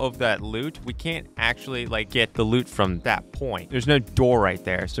photo of that loot, we can't actually like get the loot from that point. There's no door right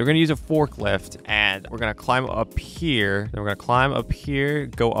there. So we're gonna use a forklift, and we're gonna climb up here. Then we're gonna climb up here,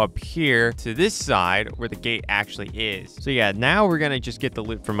 go up here to this side where the gate actually is. So yeah, now we're gonna just get the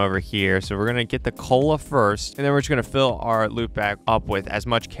loot from over here. So we're gonna get the cola first, and then we're just gonna fill our loot bag up with as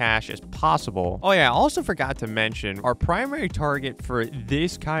much cash as possible. Oh yeah, I also forgot to mention, our primary target for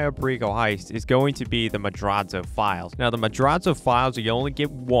this Cayo Perico heist is going to be the Madrazo files. Now the Madrazo files you only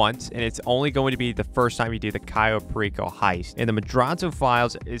get once, and it's only going to be the first time you do the Cayo Perico heist. And the Madrazo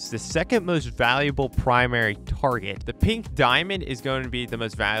files is the second most valuable primary target. The pink diamond is going to be the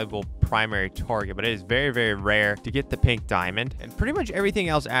most valuable primary target, but it is very, very rare to get the pink diamond. And pretty much everything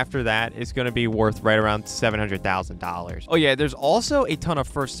else after that is going to be worth right around $700,000. Oh yeah, there's also a ton of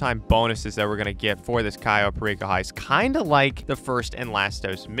first-time bonuses that we're going to get for this Cayo Perico heist, kind of like the first and last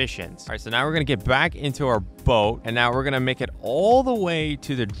dose missions. All right, so now we're going to get back into our boat, and now we're going to make it all the way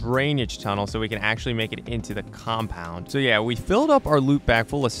to the drainage tunnel so we can actually make it into the compound. So yeah, we filled up our loot bag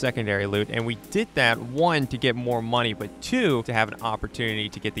full of secondary loot, and we did that, one, to get more money, but two, to have an opportunity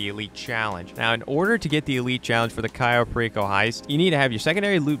to get the elite challenge. Now, in order to get the elite challenge for the Cayo Perico heist, you need to have your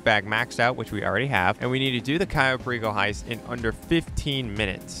secondary loot bag maxed out, which we already have, and we need to do the Cayo Perico heist in under 15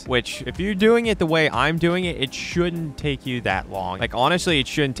 minutes, which if you're doing it the way I'm doing it, it shouldn't take you that long. Like, honestly, it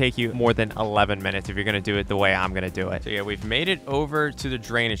shouldn't take you more than 11 minutes if you're going to do it the way I'm going to do it. So yeah, we've made it over to the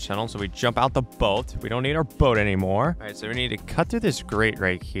drainage tunnel, so we jump out the boat. We don't need our boat anymore. All right, so we need to cut through this grate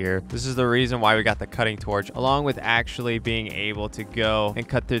right here. This is the reason why we got the cutting torch, along with actually being able to go and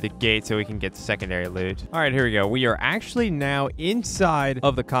cut through the gate so we can get the secondary loot. All right, here we go. We are actually now inside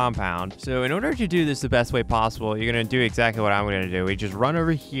of the compound. So in order to do this the best way possible, you're going to do exactly what I'm going to do. We just run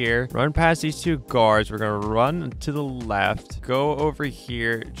over here, run past these two guards. We're going to run to the left, go over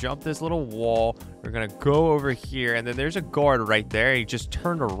here, jump this little wall. We're going to go over here, and then there's a guard right there. He just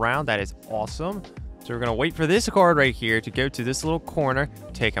turned around. That is awesome. So we're going to wait for this guard right here to go to this little corner,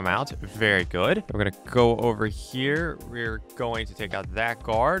 take him out. Very good. We're going to go over here. We're going to take out that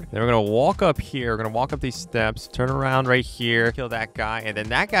guard. Then we're going to walk up here. We're going to walk up these steps, turn around right here, kill that guy. And then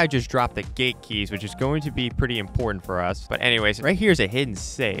that guy just dropped the gate keys, which is going to be pretty important for us. But anyways, right here is a hidden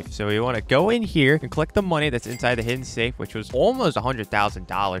safe. So we want to go in here and collect the money that's inside the hidden safe, which was almost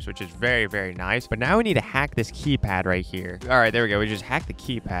 $100,000, which is very, very nice. But now we need to hack this keypad right here. All right, there we go. We just hacked the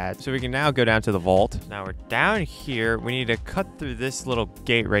keypad. So we can now go down to the vault. Now we're down here. We need to cut through this little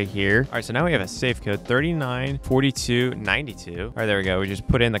gate right here. All right, so now we have a safe code 394292. All right, there we go. We just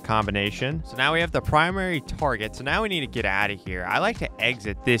put in the combination. So now we have the primary target. So now we need to get out of here. I like to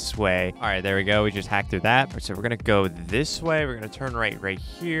exit this way. All right, there we go. We just hacked through that. So we're going to go this way. We're going to turn right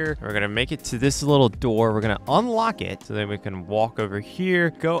here. We're going to make it to this little door. We're going to unlock it so then we can walk over here,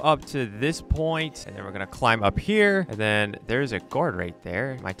 go up to this point, and then we're going to climb up here. And then there's a guard right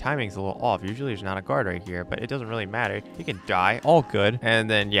there. My timing's a little off. Usually there's not a my guard right here, but it doesn't really matter. He can die. All good. And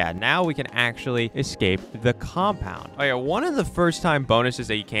then, yeah, now we can actually escape the compound. Oh, yeah, one of the first-time bonuses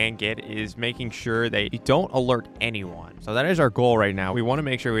that you can get is making sure that you don't alert anyone. So that is our goal right now. We want to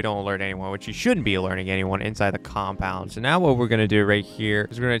make sure we don't alert anyone, which you shouldn't be alerting anyone inside the compound. So now what we're going to do right here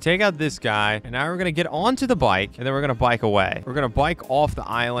is we're going to take out this guy, and now we're going to get onto the bike, and then we're going to bike away. We're going to bike off the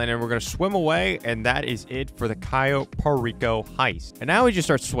island, and we're going to swim away, and that is it for the Cayo Perico heist. And now we just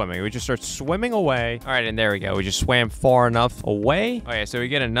start swimming. We just start swimming away. All right, and there we go. We just swam far enough away. Oh, yeah, so we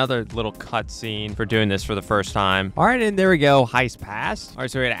get another little cutscene for doing this for the first time. All right, and there we go. Heist passed. All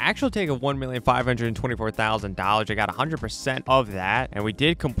right, so we had an actual take of $1,524,000. I got 100% of that, and we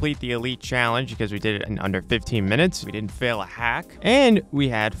did complete the elite challenge because we did it in under 15 minutes. We didn't fail a hack, and we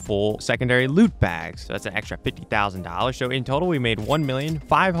had full secondary loot bags. So that's an extra $50,000. So in total, we made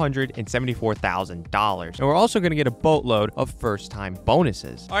 $1,574,000. And we're also going to get a boatload of first-time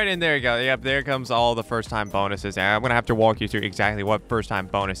bonuses. All right, and there you go. Yep, there comes all the first-time bonuses. And I'm going to have to walk you through exactly what first-time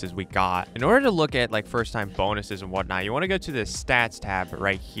bonuses we got. In order to look at like first-time bonuses and whatnot, you want to go to the stats tab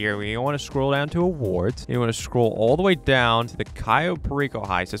right here. We want to scroll down to awards. You want to scroll all the way down to the Cayo Perico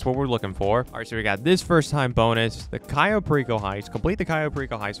heist. That's what we're looking for. All right, so we got this first-time bonus, the Cayo Perico heist. Complete the Cayo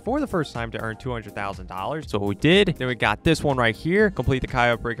Perico heist for the first time to earn $200,000. So what we did, then we got this one right here. Complete the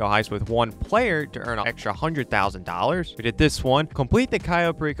Cayo Perico heist with one player to earn an extra $100,000. We did this one. Complete the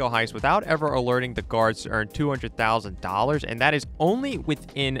Cayo Perico heist without ever alerting the guards to earn $200,000. And that is only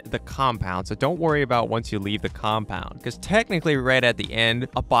within the compound. So don't worry about once you leave the compound. Because technically right at the end,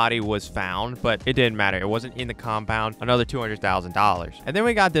 a body was found, but it didn't matter. It wasn't in the compound. Another $200,000. And then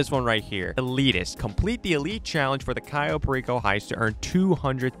we got this one right here. Elitist. Complete the elite challenge for the Cayo Perico heist to earn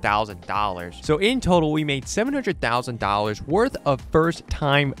 $200,000. So in total, we made $700,000 worth of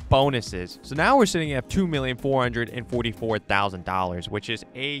first-time bonuses. So now we're sitting at $2,444,000, which is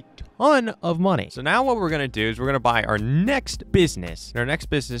a ton of money. So now what we're going to do is we're going to buy our next business. And our next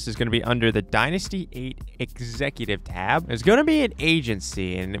business is going to be under the Dynasty 8 Executive tab. It's going to be an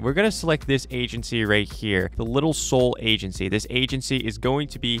agency, and we're going to select this agency right here, the Little Soul Agency. This agency is going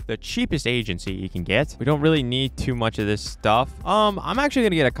to be the cheapest agency you can get. We don't really need too much of this stuff. I'm actually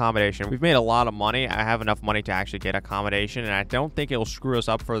going to get accommodation. We've made a lot of money. I have enough money to actually get accommodation, and I don't think it'll screw us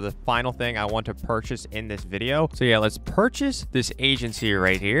up for the final thing I want to purchase in this video. So yeah, let's purchase this agency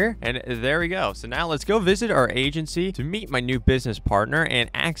right here. And there we go. So now let's go visit our agency to meet my new business partner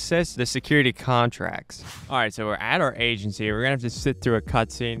and access the security contracts. All right, so we're at our agency. We're gonna have to sit through a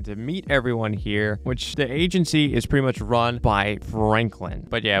cutscene to meet everyone here, which the agency is pretty much run by Franklin.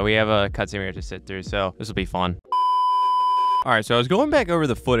 But yeah, we have a cutscene we have to sit through, so this will be fun. All right, so I was going back over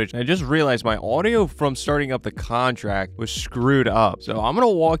the footage, and I just realized my audio from starting up the contract was screwed up. So I'm going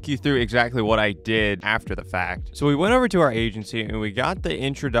to walk you through exactly what I did after the fact. So we went over to our agency, and we got the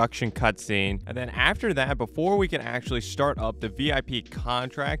introduction cutscene. And then after that, before we can actually start up the VIP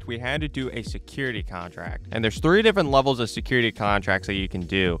contract, we had to do a security contract. And there's 3 different levels of security contracts that you can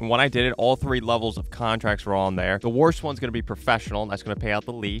do. And when I did it, all 3 levels of contracts were on there. The worst one's going to be professional, and that's going to pay out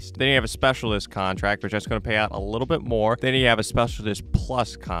the least. Then you have a specialist contract, which is going to pay out a little bit more. Then you have a specialist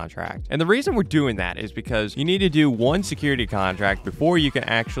plus contract. And the reason we're doing that is because you need to do 1 security contract before you can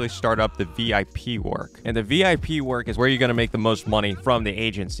actually start up the VIP work. And the VIP work is where you're going to make the most money from the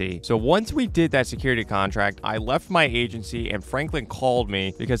agency. So once we did that security contract, I left my agency and Franklin called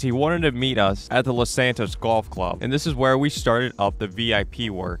me because he wanted to meet us at the Los Santos Golf Club. And this is where we started up the VIP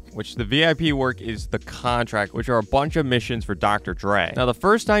work, which the VIP work is the contract, which are a bunch of missions for Dr. Dre. Now, the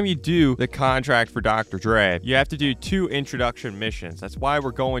first time you do the contract for Dr. Dre, you have to do 2 introduction missions. That's why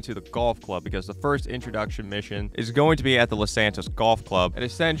we're going to the golf club, because the first introduction mission is going to be at the Los Santos Golf Club. And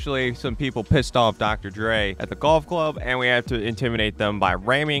essentially, some people pissed off Dr. Dre at the golf club, and we have to intimidate them by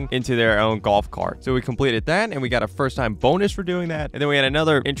ramming into their own golf cart. So we completed that, and we got a first-time bonus for doing that. And then we had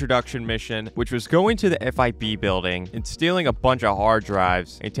another introduction mission, which was going to the FIB building and stealing a bunch of hard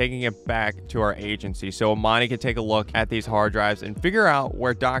drives and taking it back to our agency so Amani could take a look at these hard drives and figure out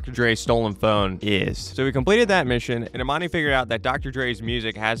where Dr. Dre's stolen phone is. So we completed that mission, and Amani figured out that Dr. Dre's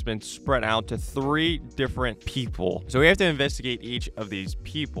music has been spread out to 3 different people. So we have to investigate each of these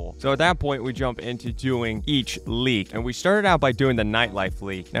people. So at that point, we jump into doing each leak. And we started out by doing the nightlife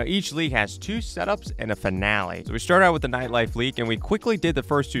leak. Now, each leak has 2 setups and a finale. So we started out with the nightlife leak, and we quickly did the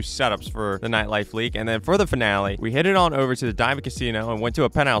first 2 setups for the nightlife leak. And then for the finale, we headed on over to the Diamond Casino and went to a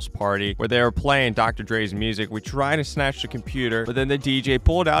penthouse party where they were playing Dr. Dre's music. We tried to snatch the computer, but then the DJ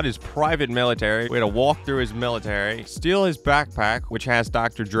pulled out his private military. We had to walk through his military, steal steal his backpack, which has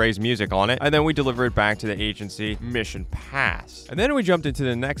Dr. Dre's music on it, and then we deliver it back to the agency. Mission passed. And then we jumped into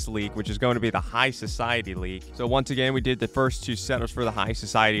the next leak, which is going to be the High Society leak. So once again, we did the first 2 setups for the High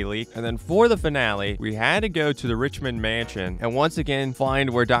Society leak, and then for the finale, we had to go to the Richmond mansion and once again find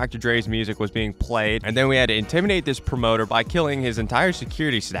where Dr. Dre's music was being played, and then we had to intimidate this promoter by killing his entire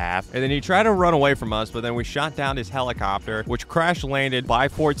security staff, and then he tried to run away from us, but then we shot down his helicopter, which crash landed by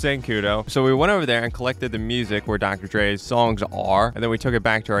Fort Zancudo. So we went over there and collected the music where Dr. Dre's songs are, and then we took it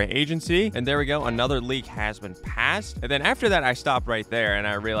back to our agency, and there we go, another leak has been passed. And then after that, I stopped right there and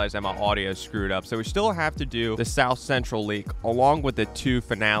I realized that my audio is screwed up, so we still have to do the South Central leak along with the 2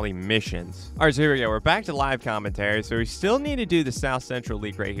 finale missions. All right, so here we go, we're back to live commentary, so we still need to do the South Central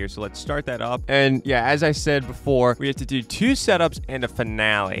leak right here, so let's start that up. And yeah, as I said before, we have to do 2 setups and a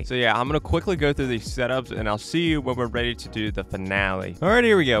finale. So yeah, I'm gonna quickly go through these setups and I'll see you when we're ready to do the finale. All right,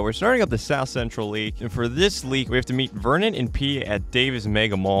 here we go, we're starting up the South Central leak, and for this leak we have to meet Vernon and P at Davis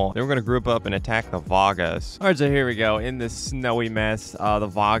Mega Mall. Then we're gonna group up and attack the Vagas. All right, so here we go, in this snowy mess, the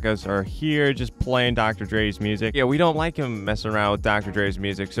Vagas are here just playing Dr. Dre's music. Yeah, we don't like him messing around with Dr. Dre's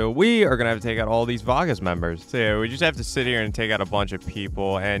music, so we are gonna have to take out all these Vagas members. So yeah, we just have to sit here and take out a bunch of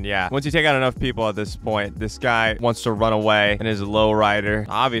people, and yeah, once you take out enough people at this point, this guy wants to run away in his lowrider.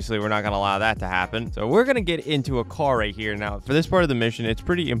 Obviously, we're not gonna allow that to happen, so we're gonna get into a car right here. Now, for this part of the mission, it's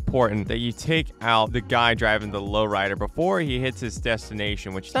pretty important that you take out the guy driving the lowrider before he hits his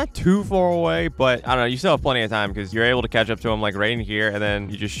destination, which is not too far away, but I don't know, you still have plenty of time because you're able to catch up to him like right in here, and then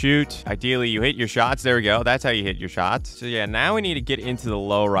you just shoot. Ideally, you hit your shots. There we go. That's how you hit your shots. So yeah, now we need to get into the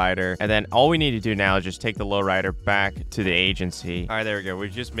lowrider, and then all we need to do now is just take the lowrider back to the agency. All right, there we go. We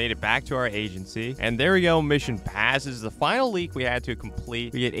just made it back to our agency, and there we go. Mission passes. The final leak we had to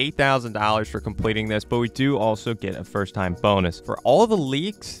complete. We get $8,000 for completing this, but we do also get a first-time bonus. For all the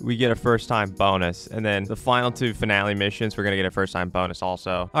leaks, we get a first-time bonus, and then the final 2 finale missions, we're gonna get a first-time bonus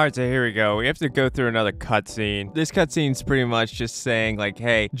also. All right, so here we go. We have to go through another cutscene. This cutscene's pretty much just saying like,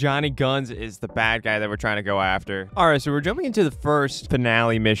 hey, Johnny Guns is the bad guy that we're trying to go after. All right, so we're jumping into the first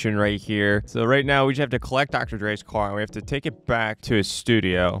finale mission right here. So right now we just have to collect Dr. Dre's car and we have to take it back to his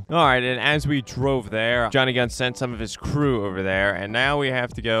studio. All right, and as we drove there, Johnny Guns sent some of his crew over there, and now we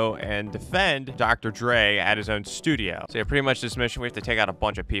have to go and defend Dr. Dre at his own studio. So yeah, pretty much this mission we have to take out a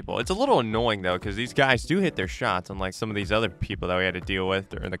bunch of people. It's a little annoying though, because these guys do hit their shots, unlike some of these other people that we had to deal with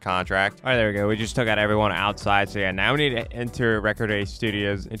during the contract. All right, there we go. We just took out everyone outside. So yeah, now we need to enter Record A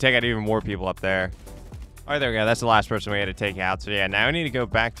Studios and take out even more people up there. All right, there we go. That's the last person we had to take out. So yeah, now we need to go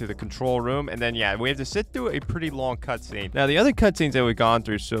back to the control room, and then yeah, we have to sit through a pretty long cutscene. Now, the other cutscenes that we've gone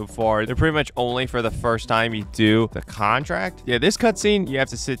through so far, they're pretty much only for the first time you do the contract. Yeah, this cutscene, you have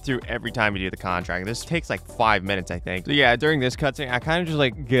to sit through every time you do the contract. This takes like 5 minutes, I think. So yeah, during this cutscene, I kind of just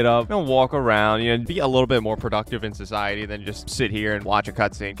like get up and walk around, you know, be a little bit more productive in society than just sit here and watch a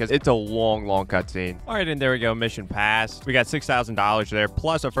cutscene, because it's a long cutscene. All right, and there we go. Mission passed. We got $6,000 there,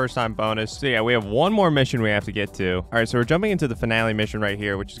 plus a first-time bonus. So yeah, we have one more mission we have to get to. All right, so we're jumping into the finale mission right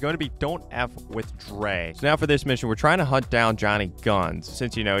here, which is going to be Don't F with Dre. So now for this mission, we're trying to hunt down Johnny Guns,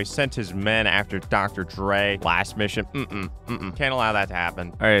 since, you know, he sent his men after Dr. Dre last mission. Can't allow that to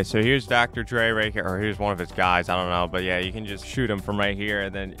happen. All right, so here's Dr. Dre right here, or here's one of his guys. I don't know, but yeah, you can just shoot him from right here,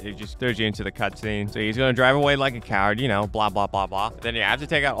 and then it just throws you into the cutscene. So he's going to drive away like a coward, you know, blah, blah, blah, blah. Then you have to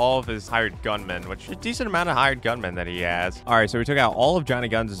take out all of his hired gunmen, which is a decent amount of hired gunmen that he has. All right, so we took out all of Johnny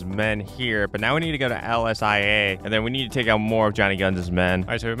Guns' men here, but now we need to go to LSIA, and then we need to take out more of Johnny Guns' men. All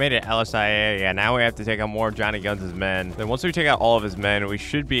right, so we made it LSIA. Yeah, now we have to take out more of Johnny Guns' men. Then once we take out all of his men, we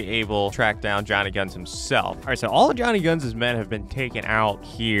should be able to track down Johnny Guns himself. All right, so all of Johnny Guns' men have been taken out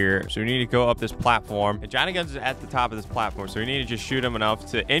here. So we need to go up this platform, and Johnny Guns is at the top of this platform. So we need to just shoot him enough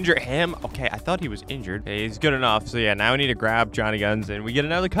to injure him. Okay, I thought he was injured. Okay, he's good enough. So yeah, now we need to grab Johnny Guns, and we get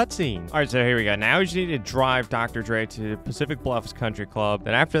another cutscene. All right, so here we go. Now we just need to drive Dr. Dre to Pacific Bluffs Country Club.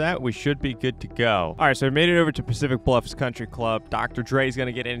 Then after that, we should be good to go. All right, so we made it over to Pacific Bluffs Country Club. Dr. Dre's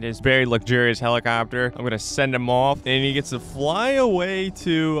gonna get into his very luxurious helicopter. I'm gonna send him off, and he gets to fly away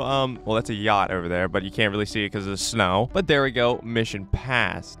to, well, that's a yacht over there, but you can't really see it because of the snow. But there we go, mission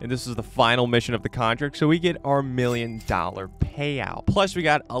passed. And this is the final mission of the contract, so we get our $1 million payout. Plus, we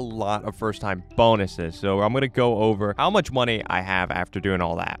got a lot of first-time bonuses. So I'm gonna go over how much money I have after doing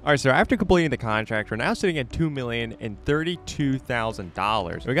all that. All right, so after completing the contract, we're now sitting at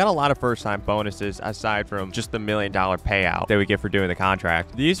 $2,032,000. We got a lot of first-time bonuses, as aside from just the $1 million payout that we get for doing the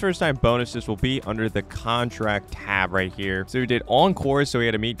contract. These first-time bonuses will be under the contract tab right here. So we did on course, so we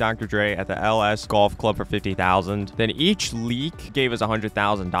had to meet Dr. Dre at the LS Golf Club for $50,000. Then each league gave us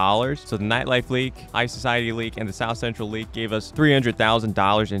 $100,000. So the Nightlife League, High Society League, and the South Central League gave us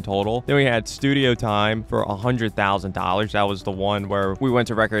 $300,000 in total. Then we had studio time for $100,000. That was the one where we went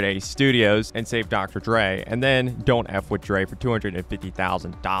to Record A Studios and saved Dr. Dre. And then Don't F With Dre for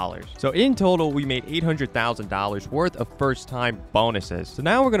 $250,000. So in total, we made $800,000 worth of first-time bonuses. So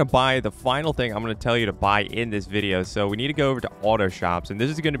now we're going to buy the final thing I'm going to tell you to buy in this video. So we need to go over to auto shops, and this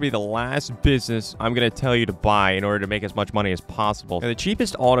is going to be the last business I'm going to tell you to buy in order to make as much money as possible. And the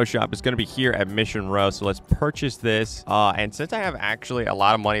cheapest auto shop is going to be here at Mission Row. So let's purchase this. And since I have actually a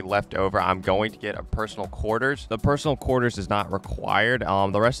lot of money left over, I'm going to get a personal quarters. The personal quarters is not required.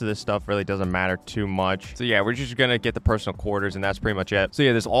 The rest of this stuff really doesn't matter too much. So yeah, we're just going to get the personal quarters, and that's pretty much it. So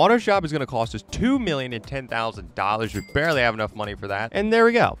yeah, this auto shop is going to cost us $2,010,000. We barely have enough money for that. And there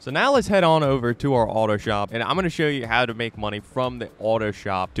we go. So now let's head on over to our auto shop, and I'm going to show you how to make money from the auto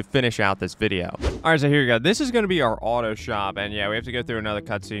shop to finish out this video. All right, so here we go. This is going to be our auto shop, and yeah, we have to go through another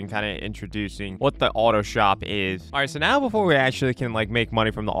cutscene kind of introducing what the auto shop is. All right, so now before we actually can like make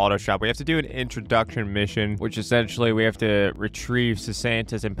money from the auto shop, we have to do an introduction mission, which essentially we have to retrieve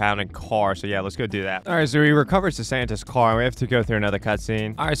Sasanta's impounded car. So yeah, let's go do that. All right, so we recovered Sasanta's car, and we have to go through another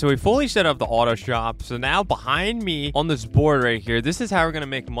cutscene. All right, so we fully set up the auto shop. So now behind me on this board right here, this is how we're going to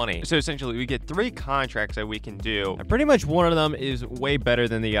make money. So essentially we get 3 contracts that we can do, and pretty much one of them is way better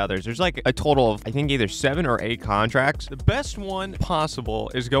than the others. There's like a total of I think either 7 or 8 contracts. The best one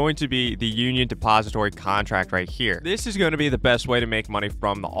possible is going to be the Union Depository contract right here. This is going to be the best way to make money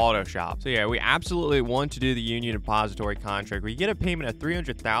from the auto shop. So yeah, we absolutely want to do the Union Depository contract. We get a payment of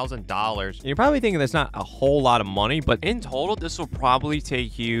 $300,000. And you're probably thinking that's not a whole lot of money, but in total this will probably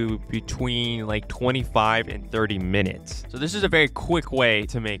take you between like 25 and 30 minutes. So this is a very quick way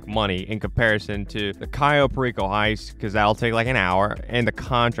to make money in comparison to the Cayo Perico heist, because that'll take like an hour, and the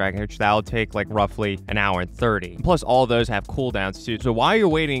contract, which that'll take like roughly an hour and 30. Plus all those have cooldowns too. So while you're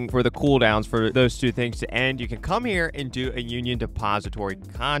waiting for the cooldowns for those 2 things to end, you can come here and do a Union Depository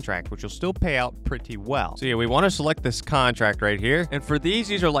contract, which will still pay out pretty well. So yeah, we want to select this contract right here. And for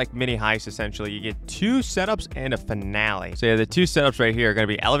these are like mini heists essentially. You get 2 setups and a finale. So yeah, the 2 setups right here are going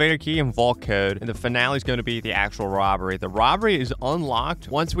to be elevator key and vault code, and the finale is going to be the actual robbery. The robbery is unlocked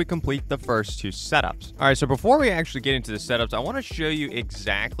once we complete the first 2 setups. All right, so before we actually get into the setups, I want to show you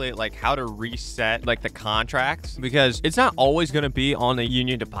exactly like how to reset like the contracts, because it's not always going to be on the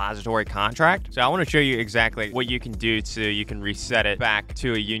Union Depository contract. So I want to show you exactly what you can do so you can reset it back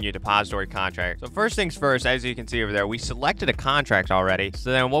to a Union Depository contract. So first things first, as you can see over there, we selected a contract already.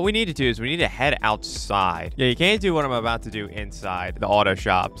 So then what we need to do is we need to head outside. Yeah, you can't do what I'm about to do inside the auto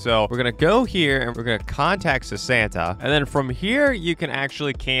shop. So we're going to go here and we're going to contact Sasanta. And then from here, you can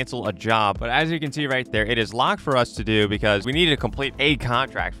actually cancel a job. But as you can see right there, it is locked for us to do because we need to complete a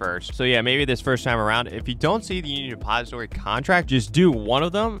contract first. So yeah, maybe this first time around, if you don't see the Union Depository contract, just do one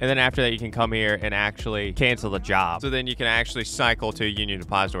of them. And then after that, you can come here and actually cancel the job. So then you can actually cycle to a Union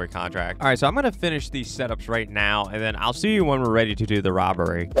Depository contract. All right, so I'm going to finish these setups right now, and then I'll see you when we're ready to do the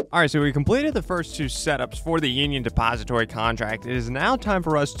robbery. All right, so we completed the first 2 setups for the Union Depository contract. It is now time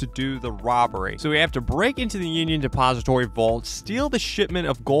for us to do the robbery. So we have to break into the Union Depository vault, steal the shipment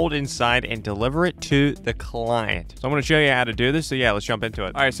of gold inside, and deliver it to the client. So I'm going to show you how to do this. So yeah, let's jump into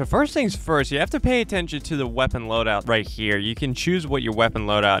it. All right, so first things first, you have to pay attention to the weapon loadout right here. You can choose what your weapon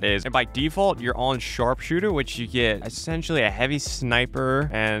loadout is, and by default, you're on sharpshooter, which you get essentially a heavy sniper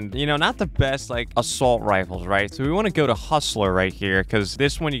and, you know, not the best like assault rifles, right? So we want to go to hustler right here, because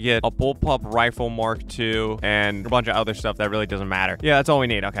this one you get a bullpup rifle Mark II and a bunch of other stuff that really doesn't matter. Yeah, that's all we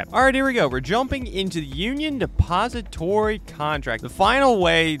need. Okay. All right, here we go. We're jumping into the Union Depository contract, the final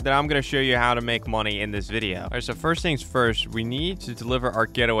way that I'm going to show you how to make money in this video. All right, so first things first, we need to deliver our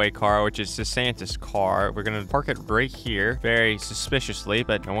getaway car, which is Sasanta's car. We're going to park it right here, very suspiciously,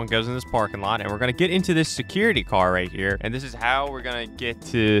 but no one goes in this parking lot. And we're going to get into this security car right here. And this is how we're going to get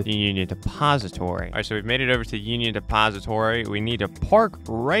to the Union Depository. All right, so we've made it over to Union Depository. We need to park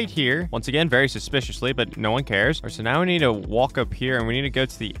right here. Once again, very suspiciously, but no one cares. All right, so now we need to walk up here and we need to go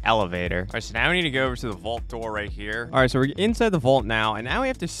to the elevator. All right, so now we need to go over to the vault door right here. All right, so we're inside the vault now, and now we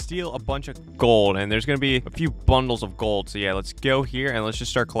have to steal a bunch of gold, and there's going to be a few bundles of gold. So yeah, let's go here and let's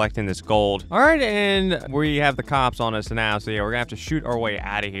just start collecting this gold. All right, and we have the cops on us now. So yeah, we're going to have to shoot our way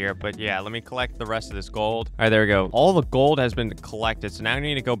out of here. But yeah, let me collect the rest of this gold. All right, there we go. All the gold has been collected. So now we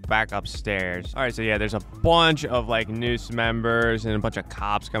need to go back upstairs. All right, so yeah, there's a bunch of like noose members and a bunch of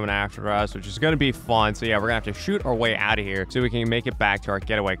cops coming after us, which is going to be fun. So yeah, we're going to have to shoot our way out of here so we can make it back to our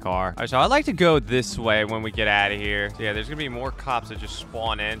getaway car. All right, so I like to go this way when we get out of here. So yeah, there's gonna be more cops that just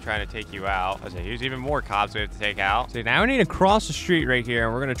spawn in trying to take you out. I say, here's even more cops we have to take out. So now we need to cross the street right here,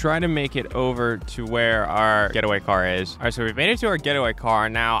 and we're gonna try to make it over to where our getaway car is. All right, so we've made it to our getaway car.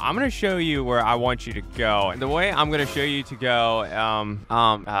 Now I'm gonna show you where I want you to go. And the way I'm gonna show you to go,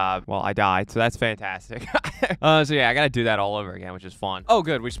 well, I died, so that's fantastic. So yeah, I gotta do that all over again, which is fun. Oh,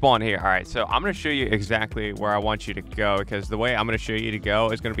 good, we spawned here. All right, so I'm gonna show you exactly where I want you to go, because the way I'm gonna show you to go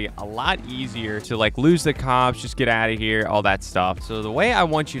is gonna be a lot easier to like lose the cops, just get out of here, all that stuff. So the way I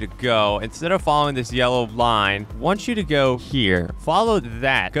want you to go, instead of following this yellow line, I want you to go here. Follow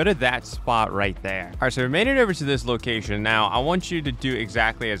that. Go to that spot right there. All right, so we made it over to this location. Now I want you to do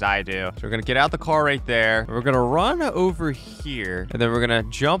exactly as I do. So we're gonna get out the car right there. We're gonna run over here, and then we're gonna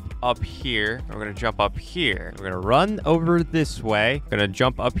jump up here. We're gonna jump up here. We're gonna run over this way. We're gonna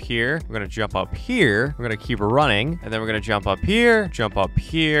jump up here. We're gonna jump up here. We're gonna keep running, and then we're gonna jump up here,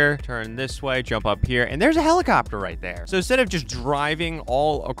 turn this way, jump up here, and there's a helicopter right there. So instead of just driving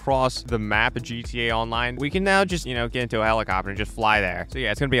all across the map of GTA Online, we can now just, you know, get into a helicopter and just fly there. So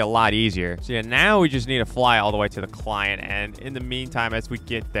yeah, it's gonna be a lot easier. So yeah, now we just need to fly all the way to the client, and in the meantime, as we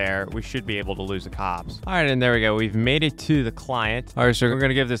get there, we should be able to lose the cops. All right, and there we go. We've made it to the client. All right, so we're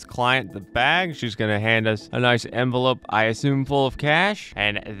gonna give this client the bag. She's gonna hand us a nice envelope, I assume full of cash,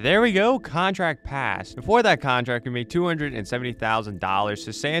 and there we go. Contract passed. Before that contract, we made $270,000.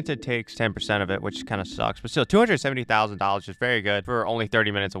 So Santa takes 10% of it, which kind of sucks, but still $270,000 is very good for only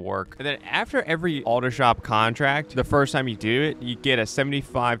 30 minutes of work. And then after every auto shop contract, the first time you do it, you get a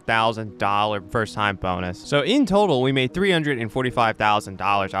 $75,000 first time bonus. So in total, we made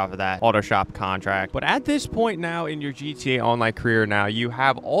 $345,000 off of that auto shop contract. But at this point now in your GTA Online career now, you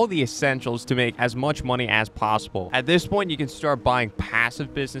have all the essentials to make as much money as possible. At this point, you can start buying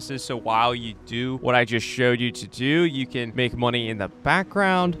passive businesses. So while you do what I just showed you to do, you can make money in the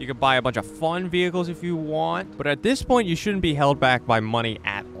background. You can buy a bunch of fun vehicles if you want. But at this point, you shouldn't be held back by money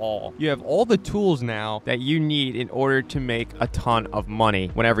at all. You have all the tools now that you need in order to make a ton of money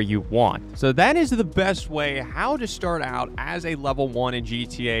whenever you want. So that is the best way how to start out as a level 1 in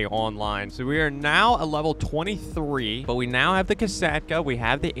GTA Online. So we are now a level 23, but we now have the Kasetka, we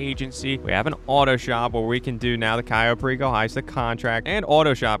have the agency, we have an auto shop where we can do now the Cayo Perico heist, the contract, and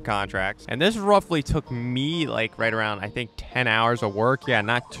auto shop contracts. And this roughly took me like right around, I think, 10 hours of work. Yeah,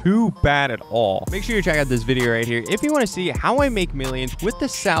 not too bad at all. Make sure you check out this video right here if you want to see how I make millions with the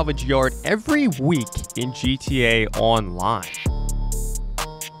salvage yard every week in GTA Online.